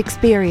excellent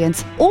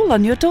experience, all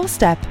on your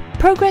doorstep.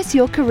 Progress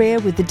your career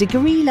with a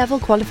degree-level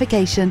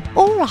qualification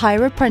or a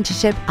higher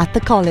apprenticeship at the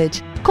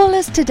college. Call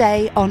us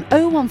today on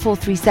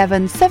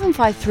 01437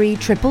 753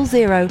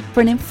 000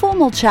 for an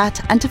informal chat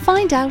and to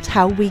find out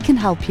how we can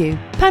help you.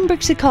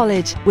 Pembrokeshire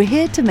College, we're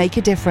here to make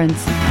a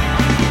difference.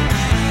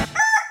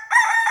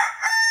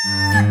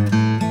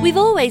 We've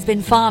always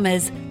been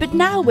farmers, but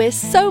now we're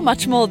so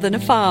much more than a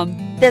farm.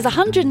 There's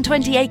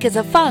 120 acres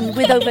of fun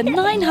with over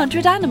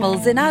 900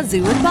 animals in our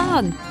zoo and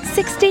barn.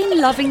 16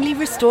 lovingly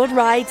restored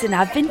rides in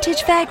our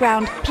vintage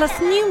fairground, plus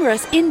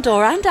numerous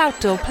indoor and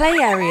outdoor play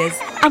areas.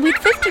 And with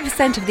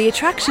 50% of the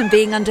attraction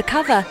being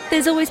undercover,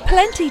 there's always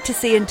plenty to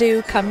see and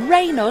do come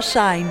rain or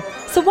shine.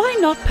 So why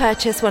not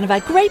purchase one of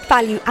our great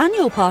value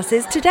annual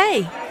passes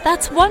today?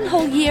 That's one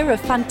whole year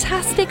of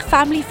fantastic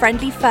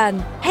family-friendly fun.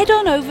 Head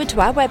on over to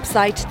our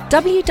website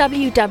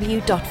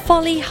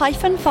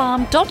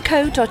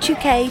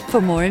www.folly-farm.co.uk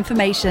for more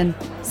information.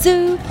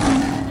 Zoo,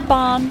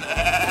 barn,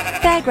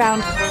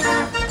 fairground,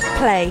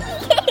 play.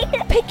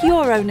 Pick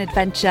your own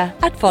adventure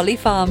at Folly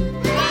Farm.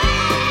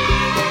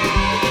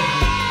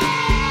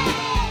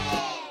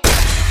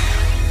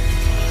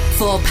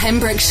 For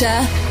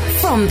Pembrokeshire,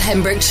 from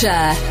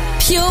Pembrokeshire,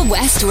 Pure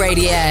West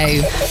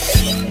Radio.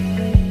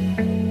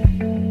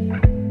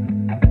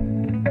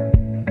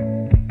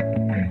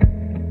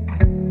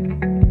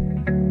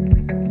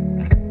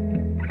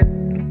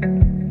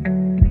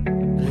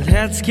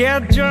 Let's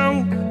get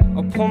drunk,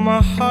 I'll pull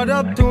my heart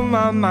up through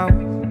my mouth.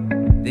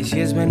 This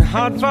year's been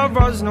hard for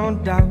us, no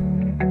doubt.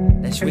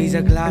 Let's raise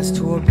a glass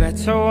to a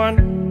better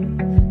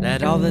one.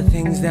 Let all the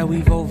things that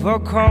we've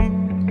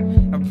overcome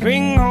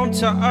bring home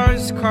to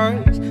us,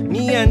 cause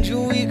me and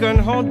you, we can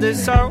hold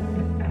this out.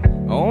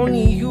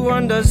 Only you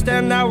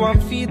understand how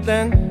I'm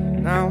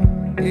feeling now,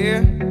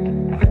 yeah.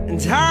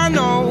 And I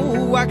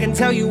know I can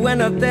tell you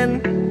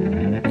anything.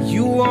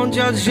 You won't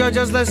judge, you're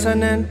just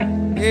listening,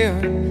 yeah.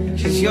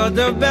 Cause you're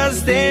the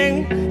best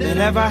thing that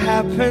ever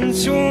happened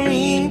to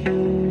me.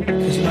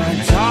 Cause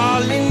my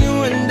darling,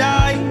 you and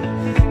I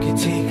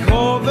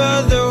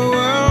over the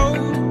world,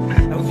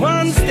 and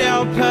one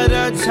step at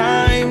a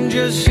time,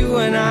 just you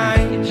and I.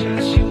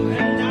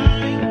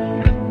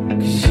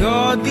 Cause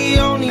you're the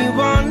only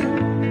one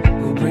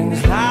who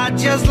brings light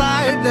just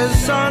like the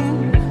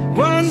sun.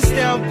 One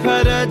step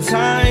at a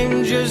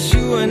time, just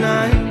you and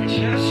I.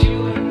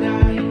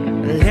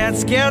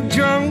 Let's get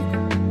drunk,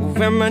 we'll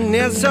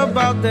reminisce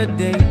about the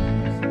day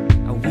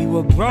we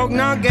were broke,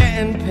 not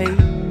getting paid,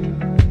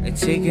 and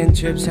taking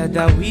trips at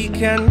the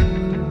weekend,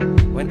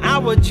 when I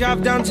would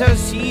drive down to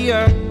see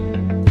her,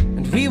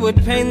 and we would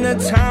paint the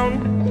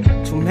town.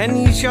 Too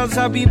many shots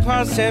I'd be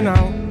passing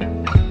out,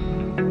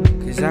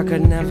 cause I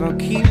could never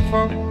keep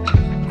up.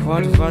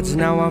 Quad words,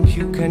 now I'm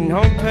puking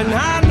open.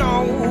 I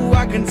know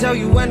I can tell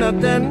you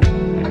anything.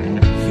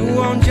 You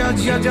won't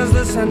judge, you're just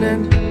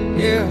listening.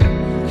 Yeah,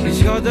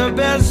 cause you're the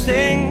best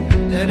thing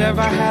that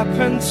ever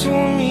happened to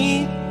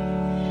me.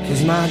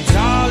 Cause my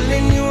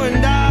darling, you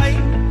and I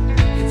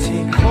can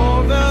take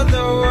over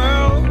the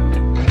world,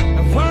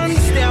 and one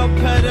step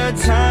at a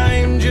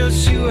time,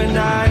 just you and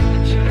I.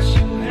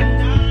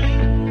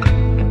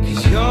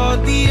 Cause you're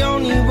the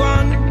only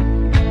one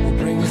who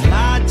brings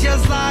light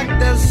just like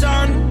the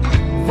sun.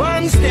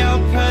 One step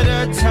at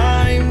a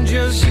time,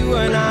 just you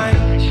and I.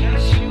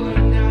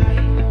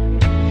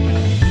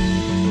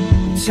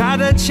 I'm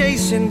tired of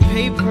chasing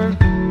paper,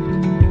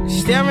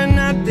 staring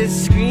at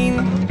this screen,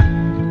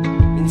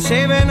 been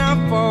saving up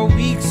for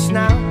weeks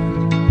now,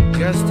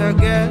 just to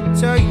get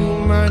to you,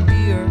 my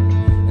dear.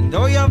 And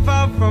though you're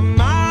far from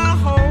my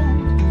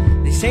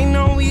home, this ain't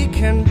no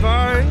weekend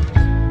bar.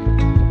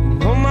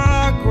 Though my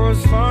heart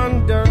grows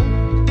fonder,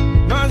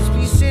 must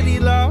be city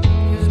love.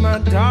 Cause my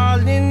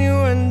darling, you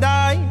and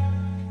I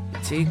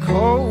take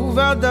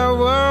over the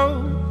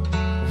world,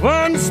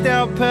 one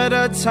step at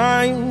a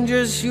time,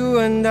 just you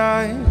and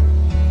I.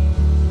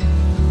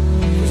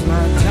 Cause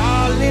my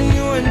darling,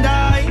 you and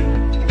I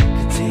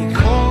could take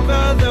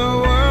over the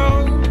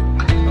world,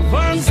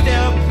 one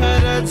step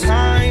at a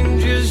time,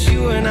 just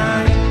you and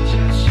I.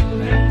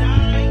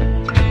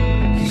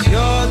 Cause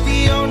you're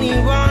the only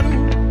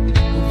one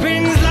who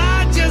brings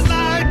light just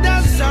like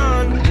the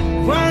sun.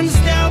 One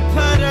step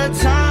at a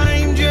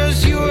time,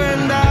 just you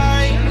and I.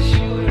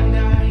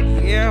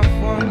 Yeah,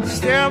 one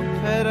step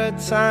at a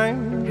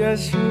time,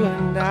 just you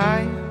and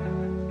I.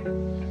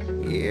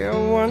 Yeah,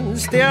 one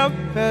step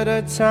at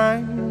a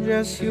time,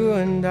 just you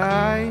and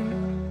I.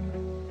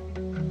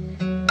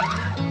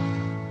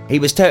 He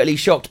was totally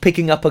shocked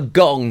picking up a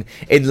gong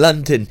in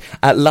London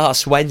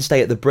last Wednesday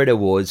at the Brit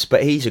Awards,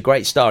 but he's a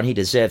great star and he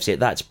deserves it.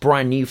 That's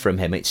brand new from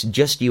him. It's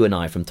Just You and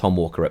I from Tom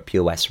Walker at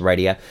Pure West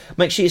Radio.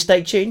 Make sure you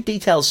stay tuned.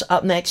 Details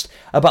up next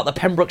about the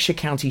Pembrokeshire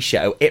County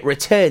Show. It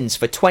returns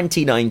for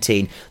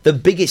 2019, the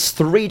biggest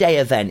 3-day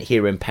event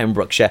here in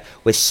Pembrokeshire.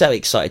 We're so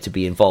excited to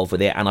be involved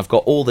with it, and I've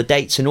got all the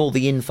dates and all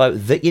the info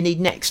that you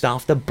need next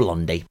after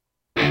Blondie.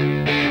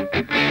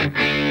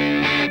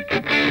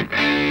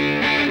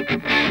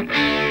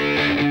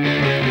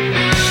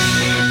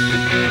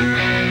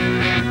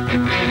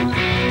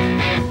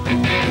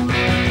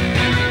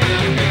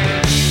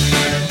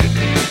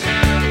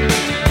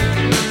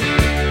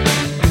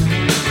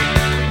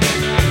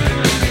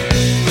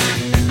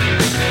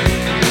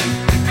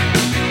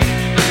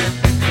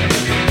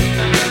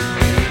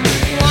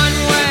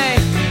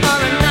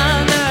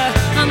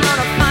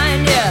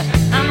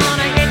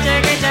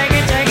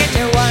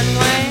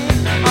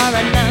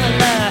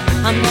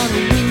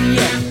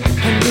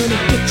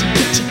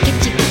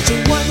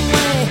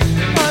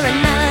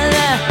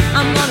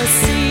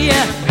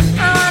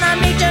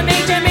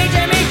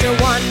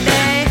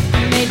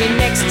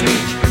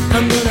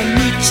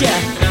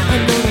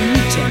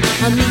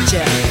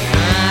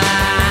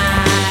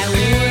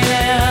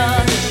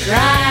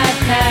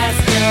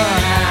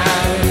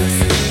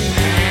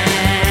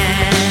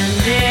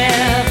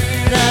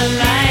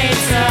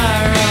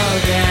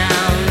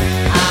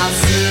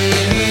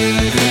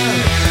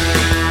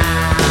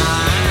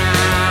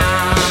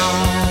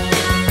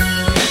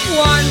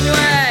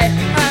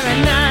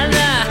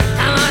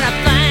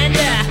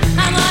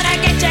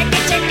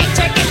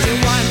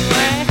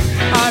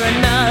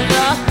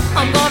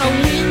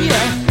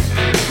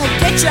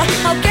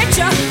 I'll get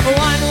you.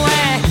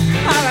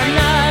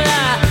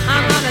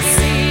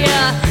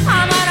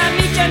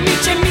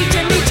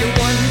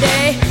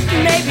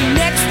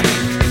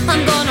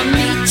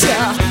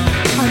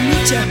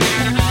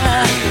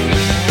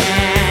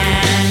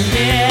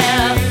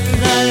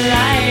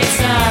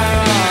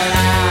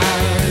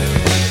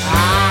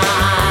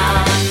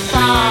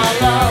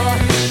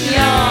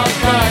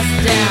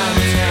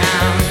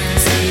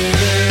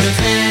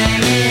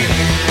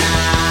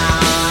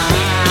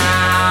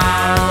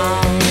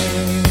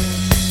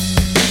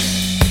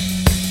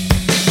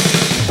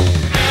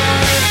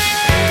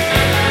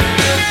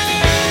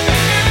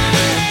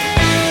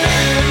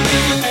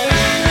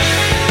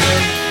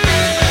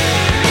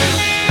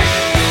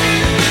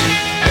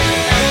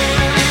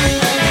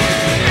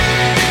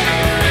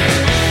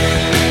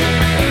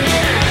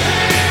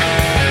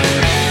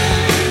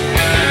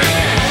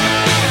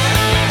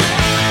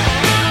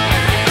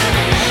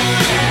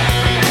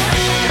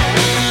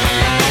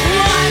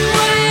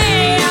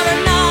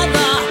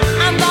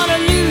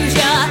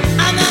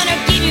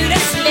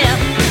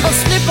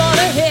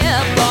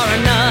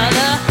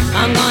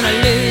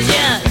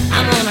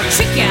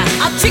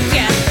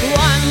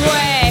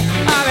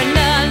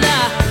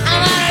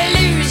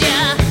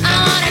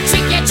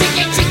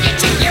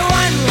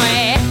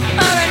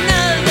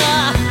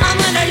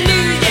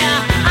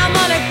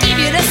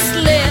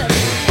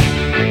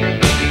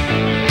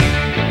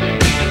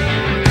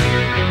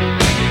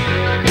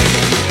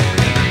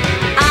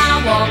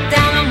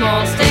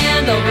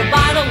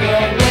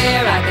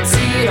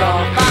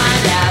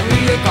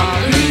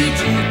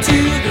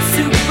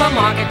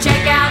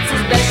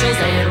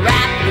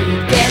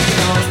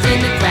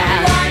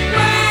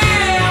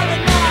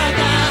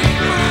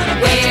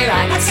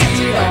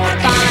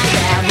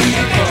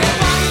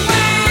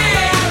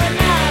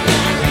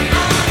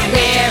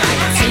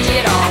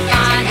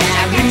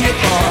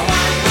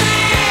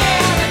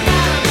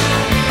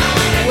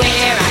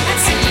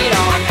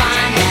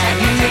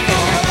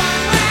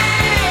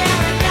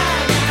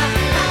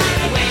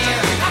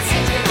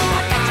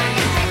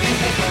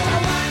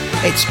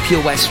 It's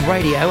Pure West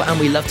Radio, and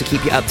we love to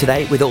keep you up to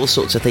date with all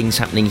sorts of things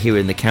happening here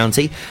in the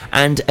county.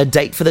 And a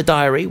date for the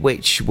diary,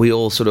 which we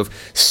all sort of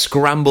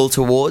scramble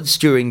towards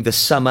during the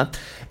summer,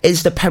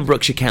 is the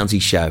Pembrokeshire County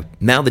Show.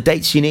 Now, the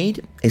dates you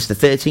need is the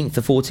 13th,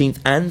 the 14th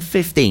and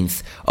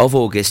 15th of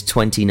August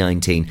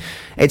 2019.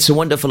 It's a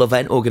wonderful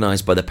event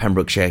organised by the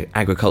Pembrokeshire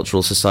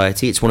Agricultural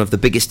Society. It's one of the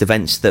biggest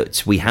events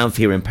that we have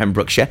here in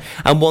Pembrokeshire,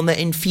 and one that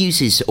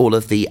infuses all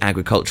of the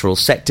agricultural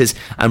sectors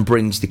and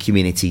brings the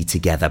community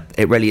together.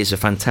 It really is a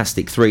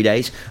fantastic 3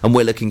 days, and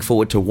we're looking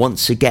forward to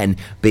once again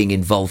being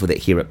involved with it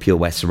here at Pure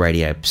West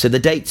Radio. So the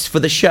dates for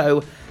the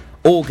show: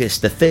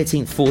 August the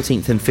 13th,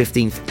 14th and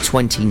 15th,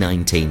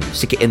 2019.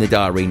 Stick it in the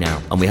diary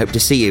now, and we hope to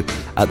see you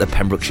at the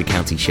Pembrokeshire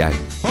County Show.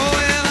 Oh,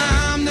 well,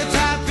 I'm the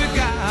type of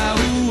guy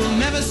who will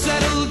never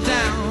settle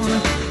down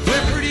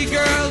where pretty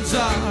girls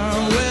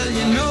are. Well,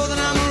 you know that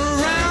I'm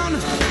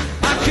around.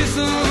 I kiss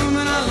them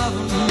and I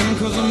love them,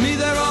 'cause of me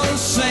they're all the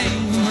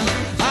same.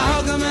 I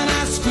hug them and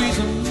I squeeze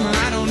them, and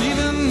I don't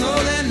even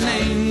know their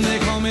name. They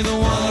call me the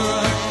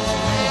Wanderer.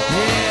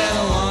 Yeah,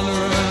 the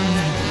Wanderer.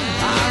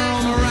 I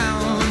roam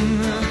around,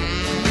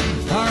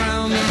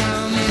 around and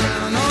round and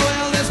round. Oh,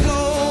 well, there's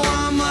Flo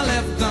on my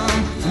left arm,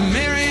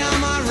 Mary on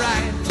my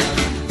right,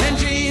 and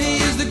Jeannie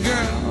is the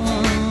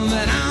girl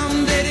that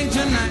I'm dating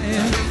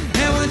tonight.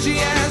 And when she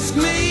asks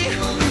me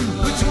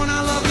which one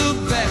I love the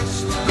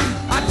best,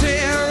 I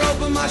tear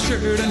open my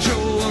shirt and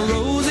show a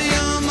Rosie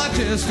on my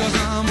chest, 'cause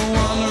I'm a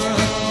wanderer.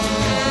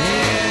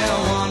 Yeah, a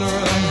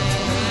wanderer.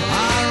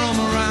 I roam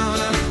around.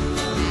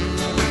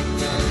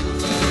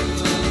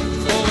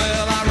 Oh,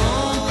 well, I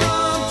roam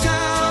from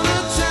town to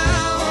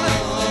town.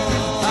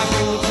 I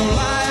go through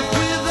life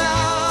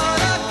without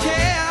a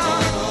care,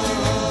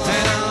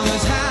 and I'm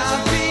as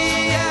happy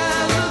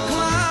as a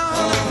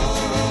clown.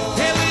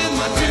 Hey, with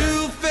my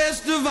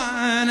two-faced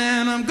divine,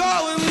 and I'm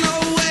going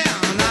nowhere.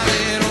 Now,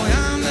 little,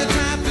 I'm the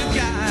type of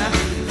guy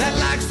that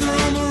likes to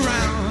roam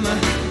around.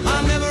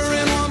 I'm never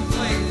in one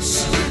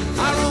place.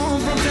 I roam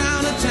from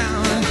town to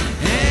town,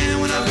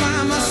 and when I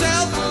find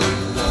myself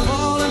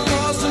falling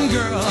for some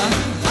girl,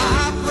 I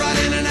hop right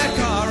into that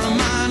car of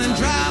mine and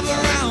drive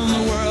around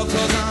the world,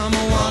 'cause I'm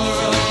a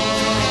wanderer.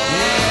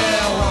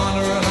 Yeah, a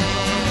wanderer.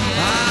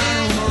 I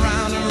roam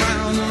around,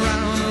 around,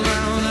 around,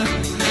 around.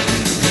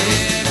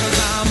 Yeah, 'cause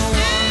I'm a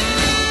wanderer.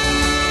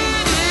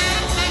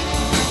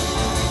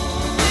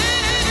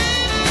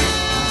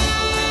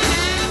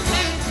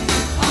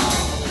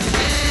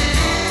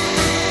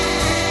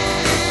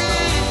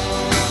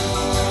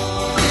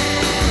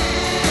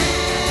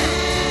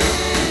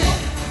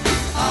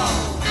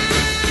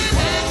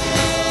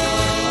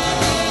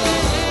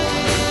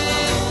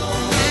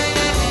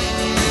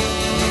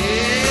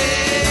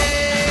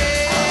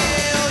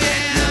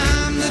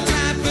 I'm the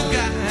type of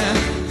guy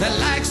that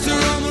likes to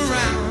roam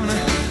around.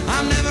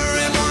 I'm never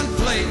in one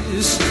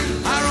place.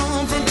 I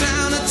roam from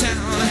town to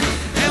town,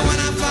 and when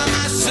I find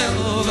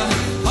myself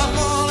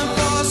falling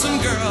for some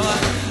girl,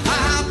 I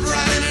hop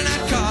right into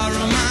that car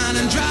of mine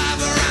and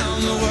drive around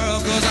the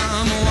world, 'cause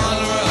I'm a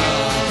wanderer.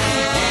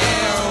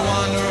 Yeah, a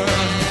wanderer.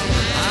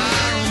 I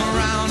roam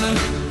around,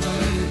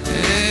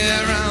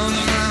 yeah, around,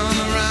 around,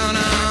 around.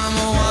 I'm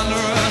a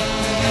wanderer.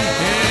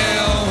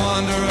 Yeah, a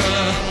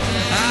wanderer.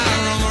 I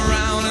roam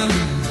around,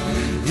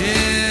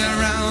 yeah,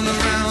 around,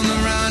 around,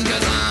 around,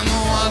 'cause I'm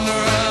a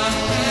wanderer.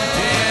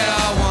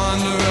 Yeah, a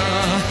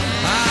wanderer.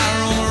 I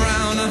roam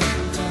around.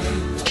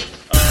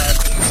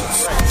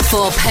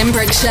 For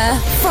Pembrokeshire,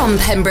 from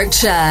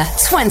Pembrokeshire,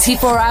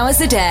 24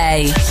 hours a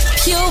day.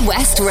 Pure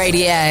West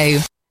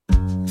Radio.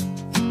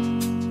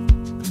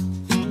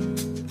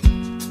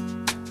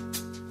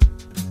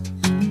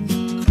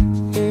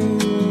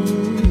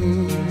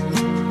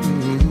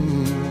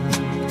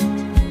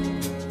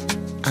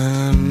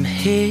 I'm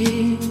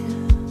here,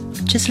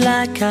 just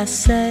like I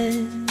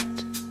said,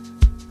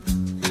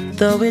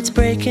 though it's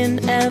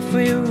breaking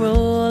every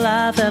rule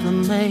I've ever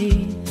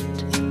made.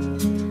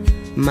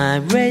 My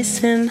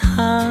racing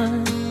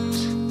heart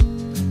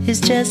is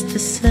just the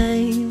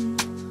same.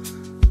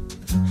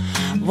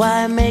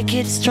 Why make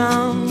it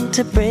strong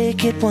to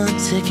break it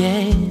once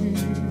again?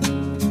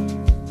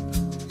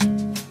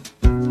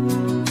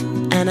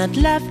 And I'd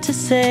love to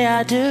say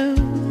I do,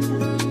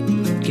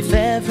 give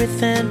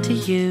everything to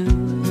you,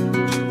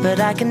 but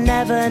I can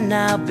never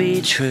now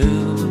be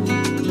true.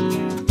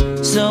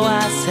 So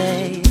I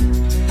say,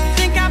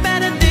 think I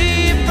better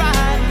leave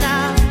right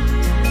now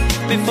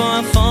before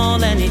I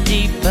fall any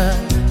deeper.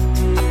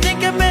 I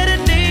think I better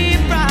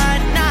leave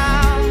right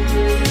now,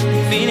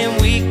 feeling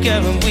weaker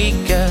and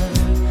weaker.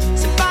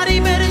 Somebody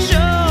better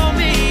show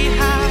me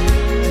how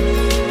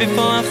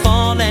before I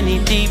fall any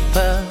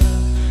deeper.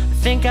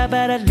 I think I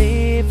better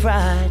leave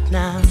right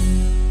now.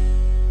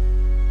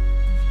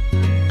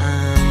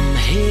 I'm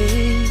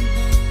here,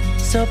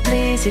 so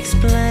please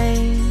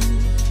explain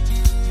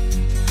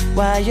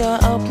why you're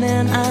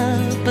opening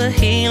up a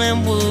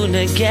healing wound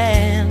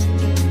again.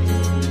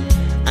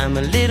 I'm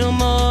a little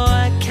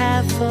more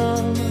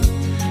careful,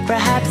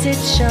 perhaps it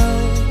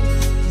shows.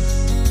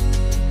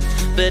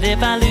 But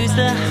if I lose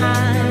the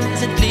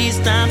highs, at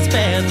least I'm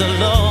spared the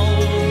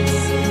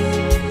lows.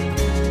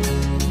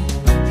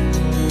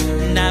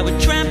 And I would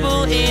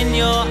trample in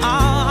your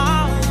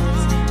arms.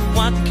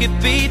 What could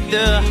be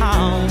the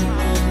harm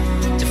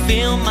to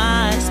feel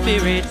my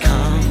spirit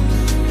calm?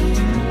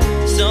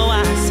 So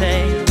I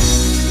say,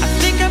 I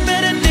think I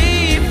better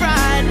leave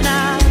right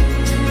now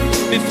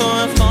before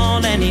I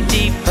fall any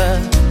deeper.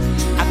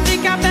 I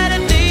think I better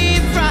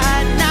leave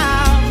right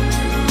now,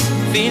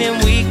 feeling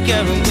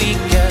weaker and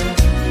weaker.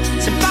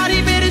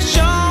 Somebody better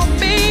show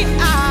me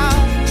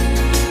out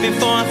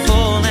before I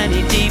fall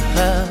any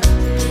deeper.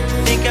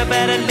 I think I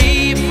better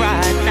leave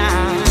right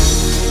now.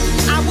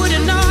 I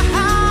wouldn't know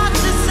how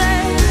to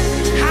say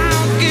how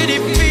good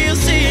it feels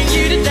seeing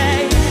you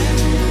today.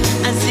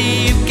 I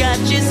see you've got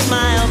your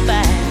smile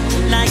back,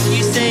 like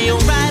you say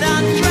you're right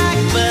on track,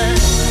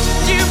 but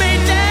you may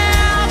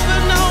never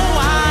know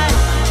why.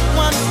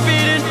 Once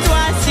bitten,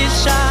 twice is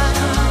shy.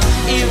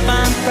 If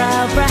I'm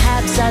proud,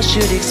 perhaps I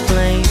should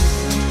explain.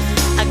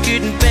 I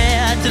couldn't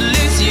bear to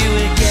lose you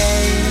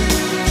again.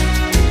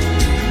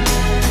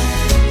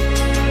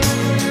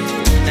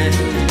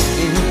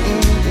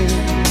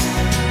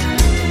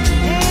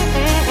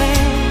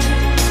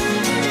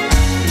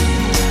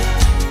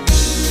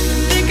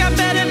 Think I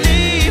better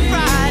leave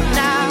right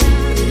now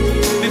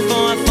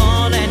before I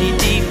fall any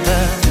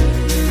deeper.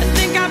 I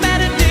think I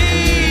better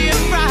leave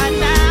right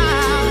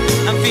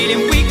now. I'm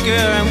feeling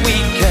weaker and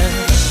weaker.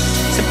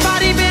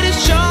 Somebody better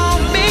show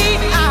me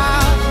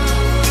out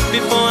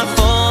before I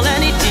fall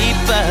any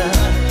deeper.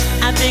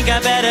 I think I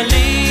better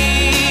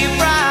leave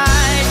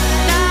right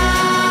now.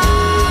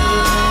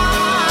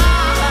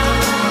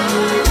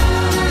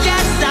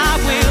 Yes, I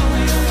will.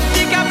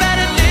 Think I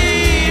better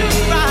leave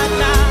right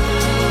now.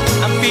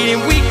 I'm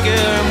feeling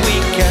weaker and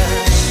weaker.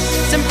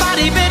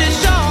 Somebody better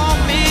show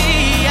me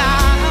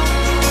out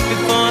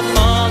before I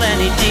fall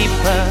any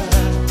deeper.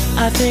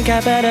 I think I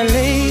better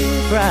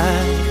leave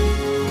right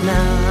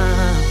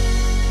now.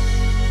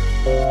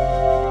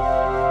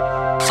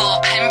 For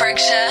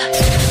Pembrokeshire,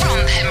 from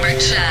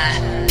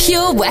Pembrokeshire,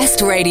 Pure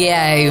West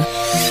Radio.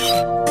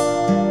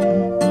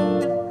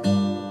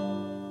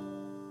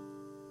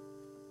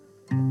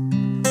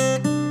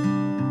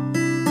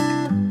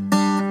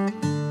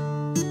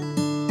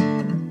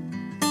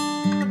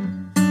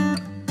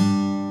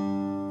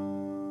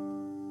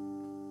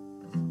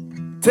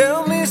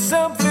 Tell me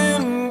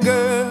something,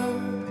 girl.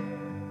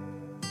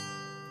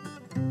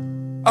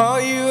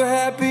 Are you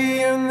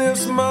happy in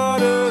this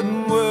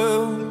modern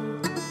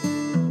world?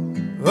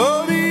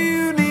 Or do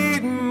you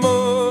need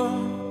more?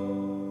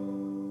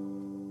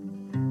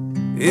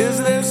 Is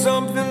there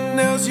something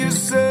else you're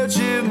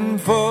searching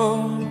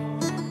for?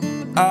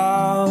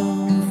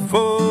 I'm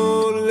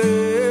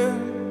falling.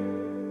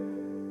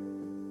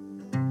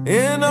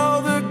 In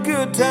all the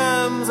good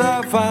times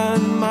I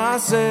find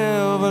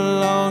myself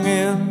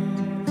longing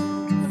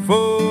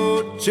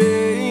for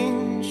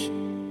change,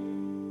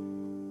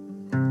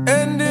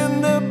 and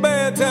in the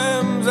bad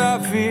times I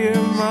fear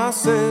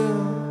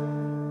myself.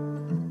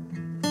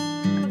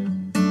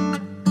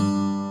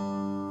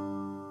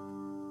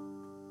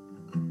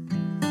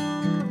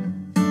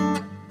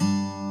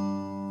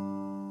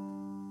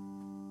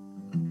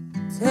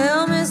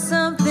 Tell me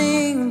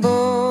something,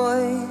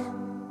 boy.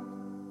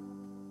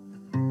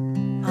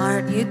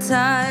 Aren't you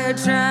tired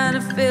trying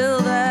to fill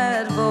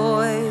that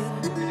void?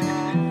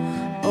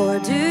 Or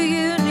do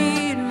you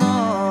need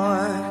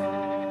more?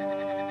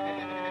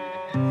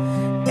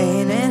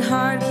 Ain't it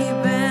hard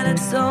keeping it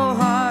so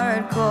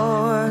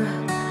hardcore?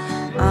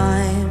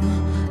 I'm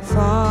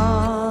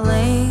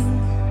falling.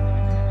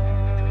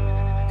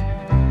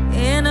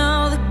 In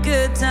all the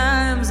good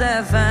times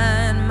I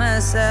find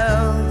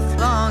myself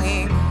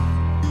longing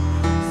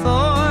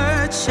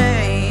for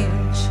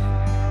change,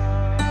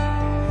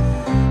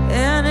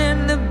 and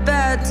in the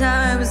bad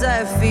times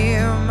I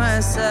fear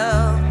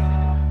myself.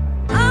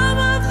 I'm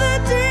of the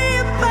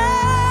deep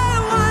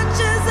end, watch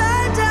as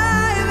I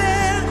dive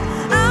in.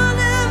 I'll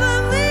never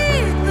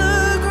meet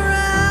the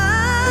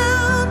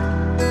ground.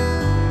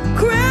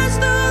 Crash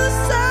through the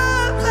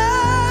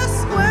surface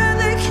where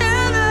they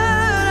can't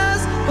hurt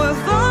us. We're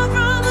far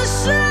from the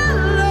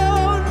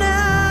shallow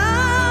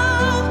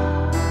now.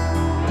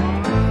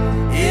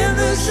 In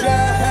the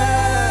shallow,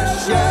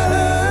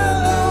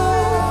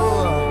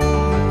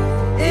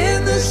 in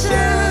the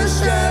shallow.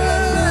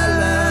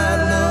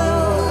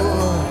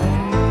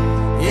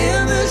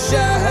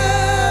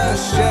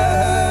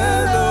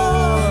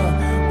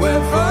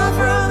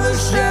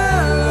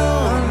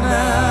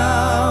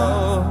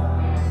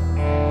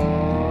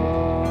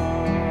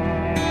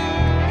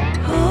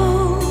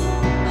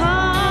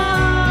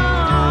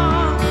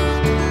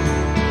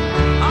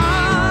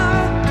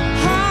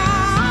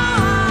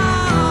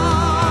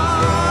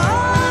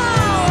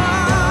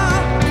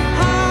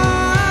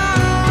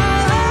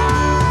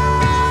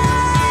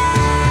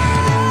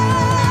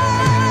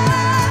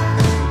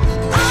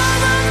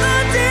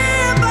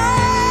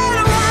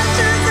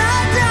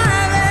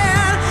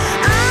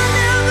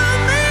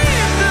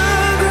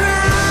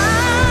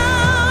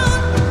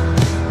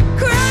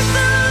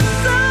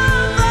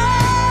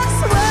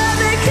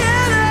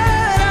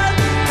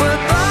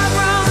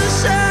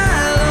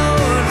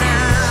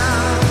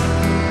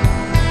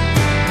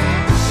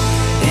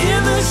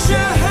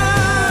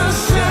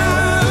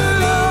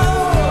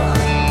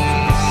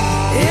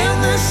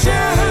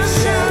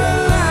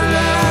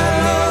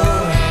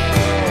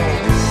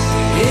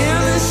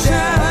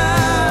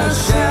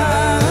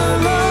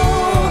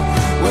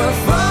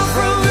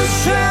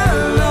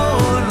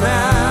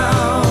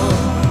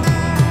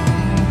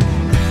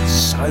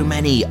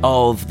 many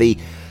of the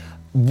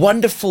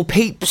wonderful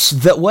peeps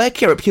that work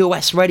here at Pure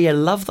West Radio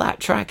love that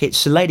track.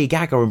 It's Lady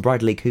Gaga and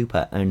Bradley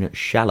Cooper and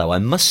Shallow. I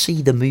must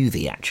see the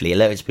movie, actually.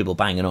 Loads of people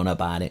banging on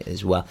about it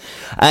as well.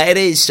 It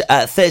is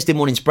Thursday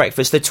morning's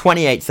breakfast, the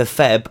 28th of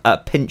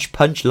Feb, Pinch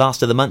Punch,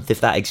 last of the month if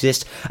that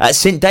exists.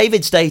 St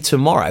David's Day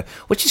tomorrow,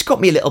 which has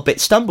got me a little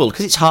bit stumbled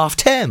because it's half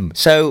term.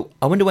 So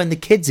I wonder when the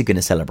kids are going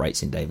to celebrate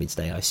St David's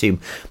Day. I assume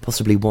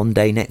possibly one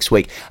day next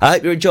week. I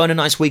hope you're enjoying a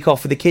nice week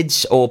off with the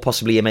kids, or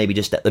possibly you're maybe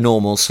just at the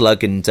normal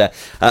slug, and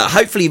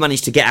hopefully you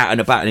managed to get out and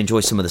about and enjoy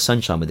some of the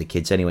sunshine with the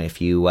kids anyway, if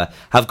you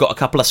have got a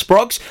couple of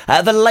sprogs.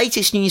 The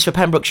latest news for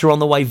Pembrokeshire on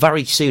the way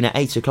very soon at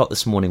 8 o'clock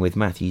this morning with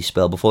Matthew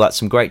Spill. Before that,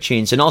 some great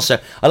tunes, and also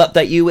I'll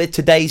update you with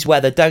today's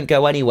weather. Don't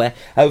go anywhere.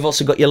 We've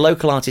also got your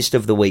local artist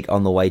of the week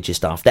on the way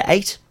just after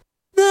 8.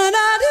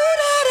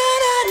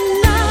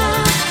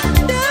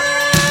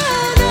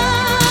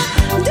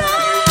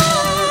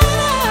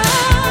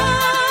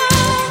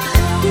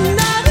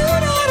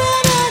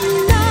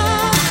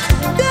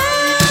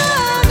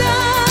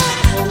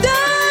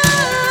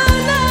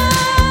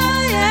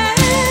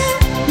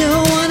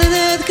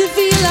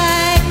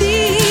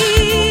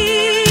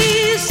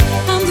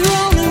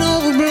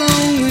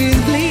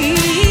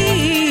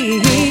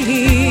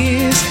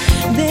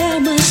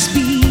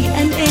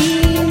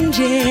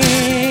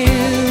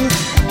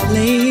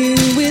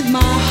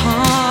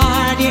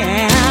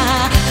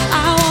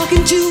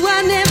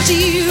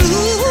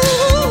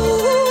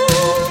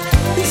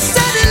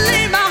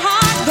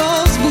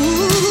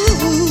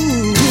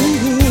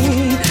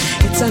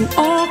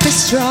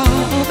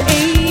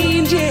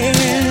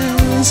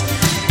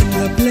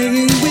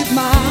 Playing with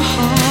my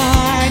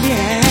heart,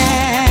 yeah.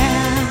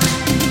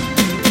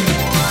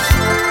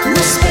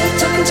 Must be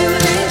talking to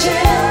an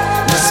angel.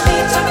 Must be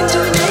talking to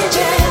an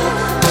angel.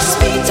 Must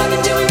be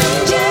talking to an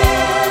angel.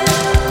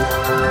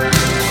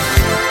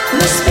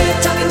 Must be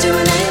talking to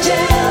an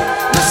angel.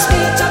 Must be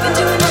talking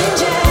to an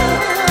angel.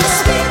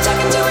 Must be talking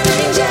to an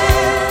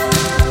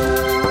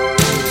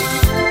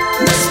angel.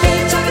 Must be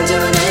talking to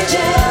an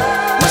angel.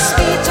 Must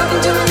be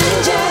talking to an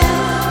angel.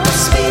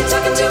 Must be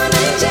talking to an angel.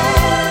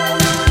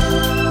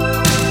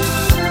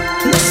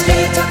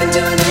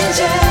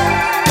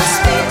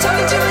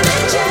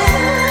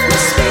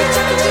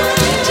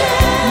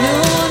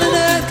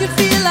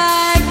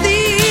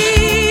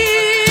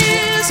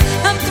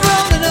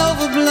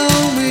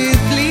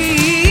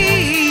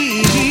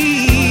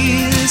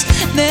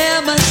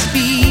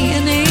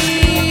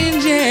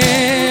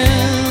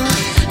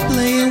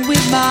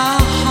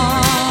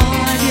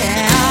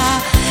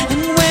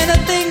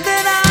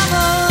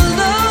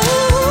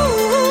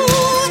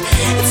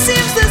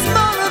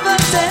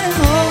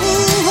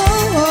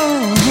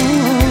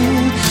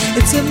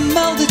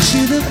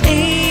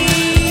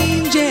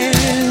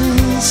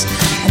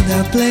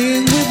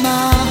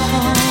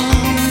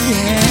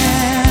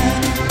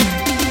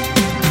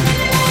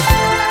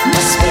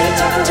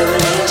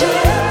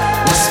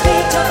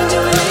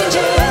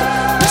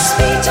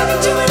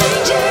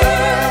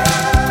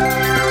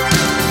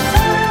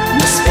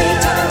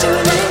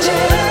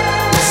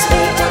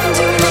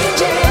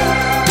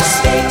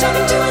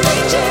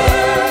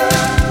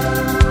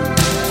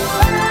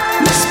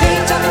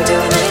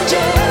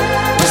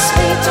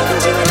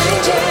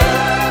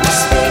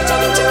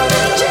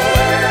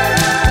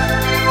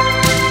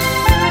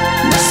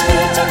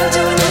 Talking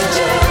to an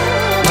angel,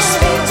 must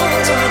be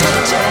talking to an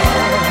angel,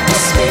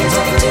 must be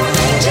talking to an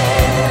angel.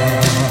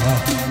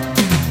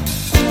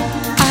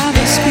 I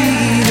must be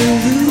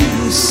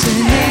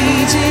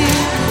hallucinating,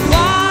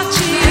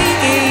 watching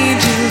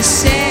angels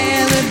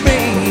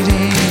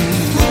celebrating.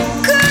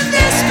 Could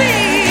this be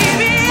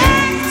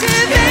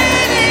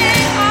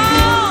reactivating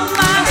all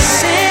my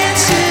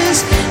senses,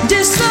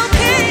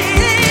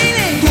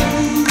 dislocating?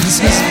 This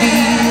must be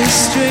a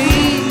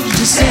strange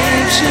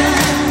deception.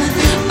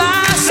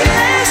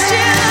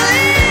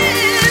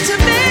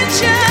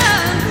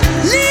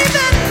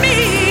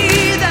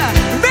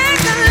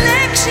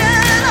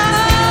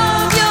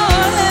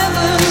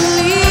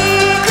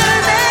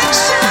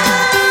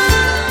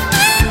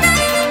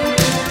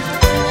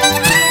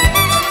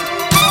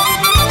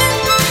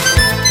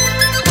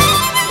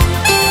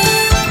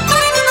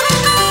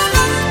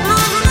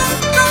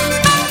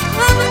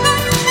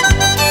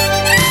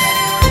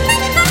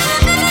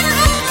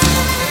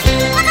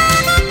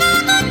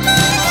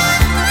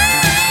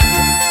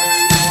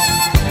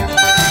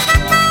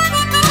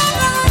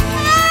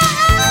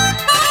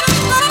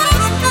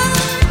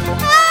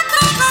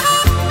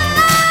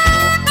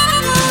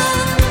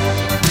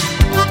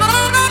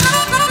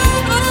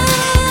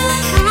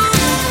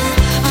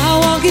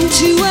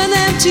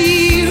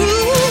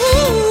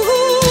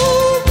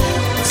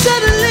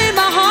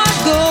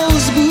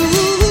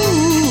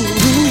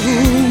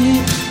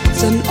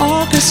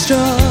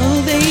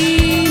 Of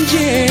angels,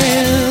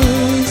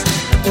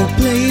 they're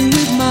playing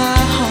with my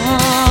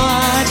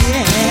heart,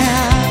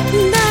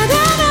 yeah. Na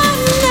na na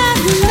na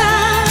na,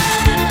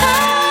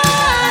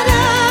 ah, na,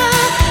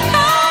 ah,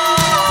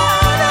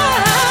 na,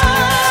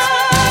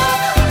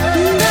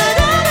 na, na, na,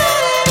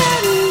 na,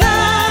 na,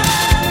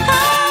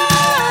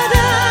 ah,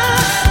 na.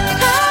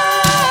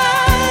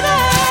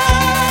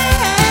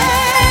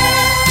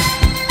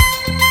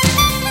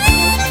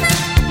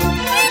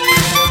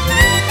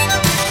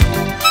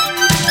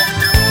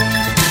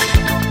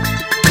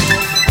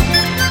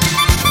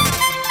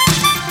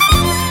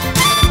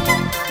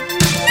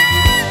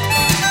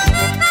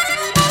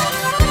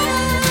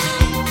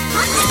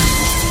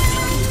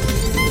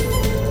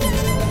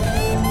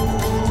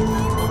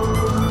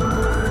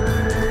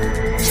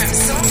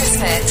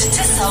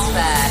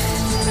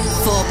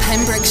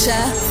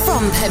 Pembrokeshire,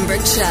 from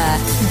Pembrokeshire.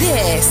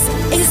 This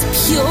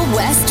is Pure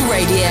West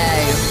Radio.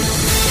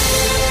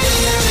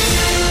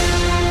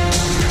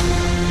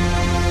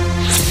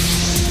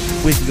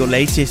 With your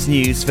latest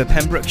news for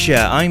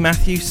Pembrokeshire, I'm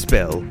Matthew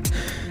Spill.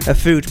 A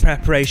food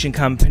preparation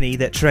company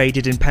that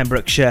traded in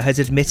Pembrokeshire has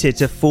admitted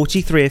to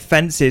 43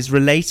 offences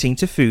relating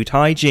to food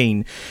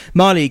hygiene.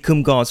 Marley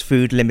Cumgars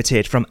Food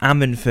Limited from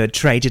Ammanford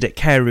traded at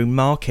Careroon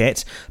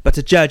Market, but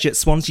a judge at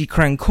Swansea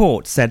Crown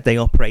Court said they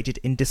operated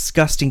in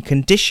disgusting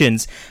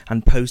conditions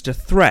and posed a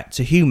threat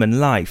to human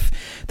life.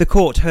 The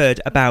court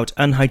heard about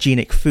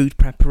unhygienic food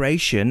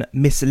preparation,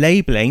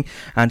 mislabelling,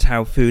 and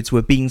how foods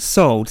were being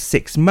sold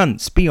 6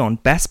 months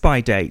beyond best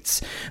by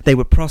dates. They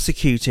were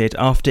prosecuted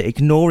after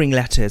ignoring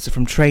letters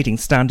from trading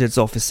standards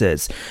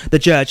officers. The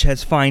judge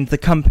has fined the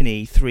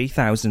company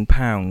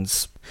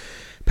 £3,000.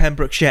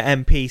 Pembrokeshire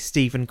MP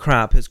Stephen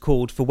Crabb has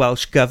called for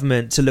Welsh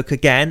Government to look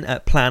again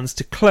at plans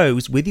to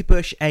close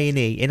Withybush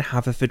A&E in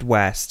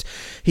Haverfordwest.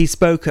 He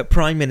spoke at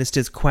Prime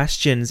Minister's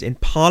questions in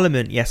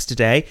Parliament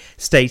yesterday,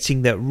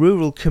 stating that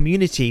rural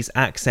communities'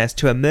 access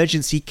to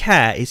emergency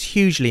care is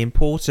hugely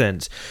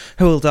important.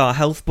 Hywel Dda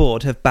Health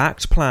Board have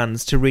backed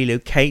plans to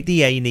relocate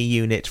the A&E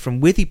unit from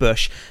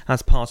Withybush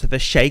as part of a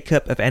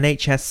shake-up of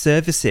NHS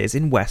services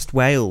in West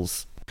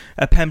Wales.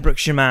 A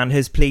Pembrokeshire man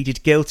has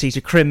pleaded guilty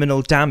to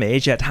criminal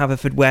damage at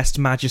Haverfordwest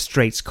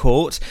Magistrates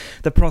Court.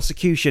 The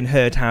prosecution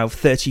heard how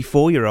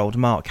 34-year-old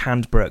Mark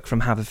Handbrook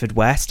from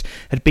Haverfordwest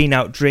had been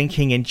out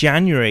drinking in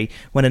January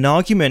when an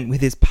argument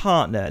with his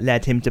partner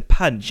led him to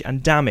punch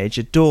and damage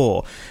a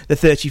door. The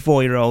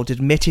 34-year-old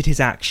admitted his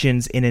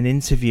actions in an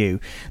interview.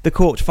 The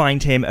court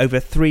fined him over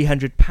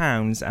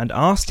 £300 and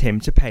asked him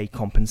to pay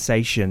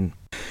compensation.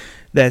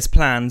 There's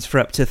plans for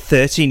up to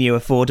 30 new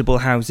affordable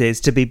houses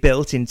to be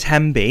built in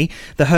Tenby. The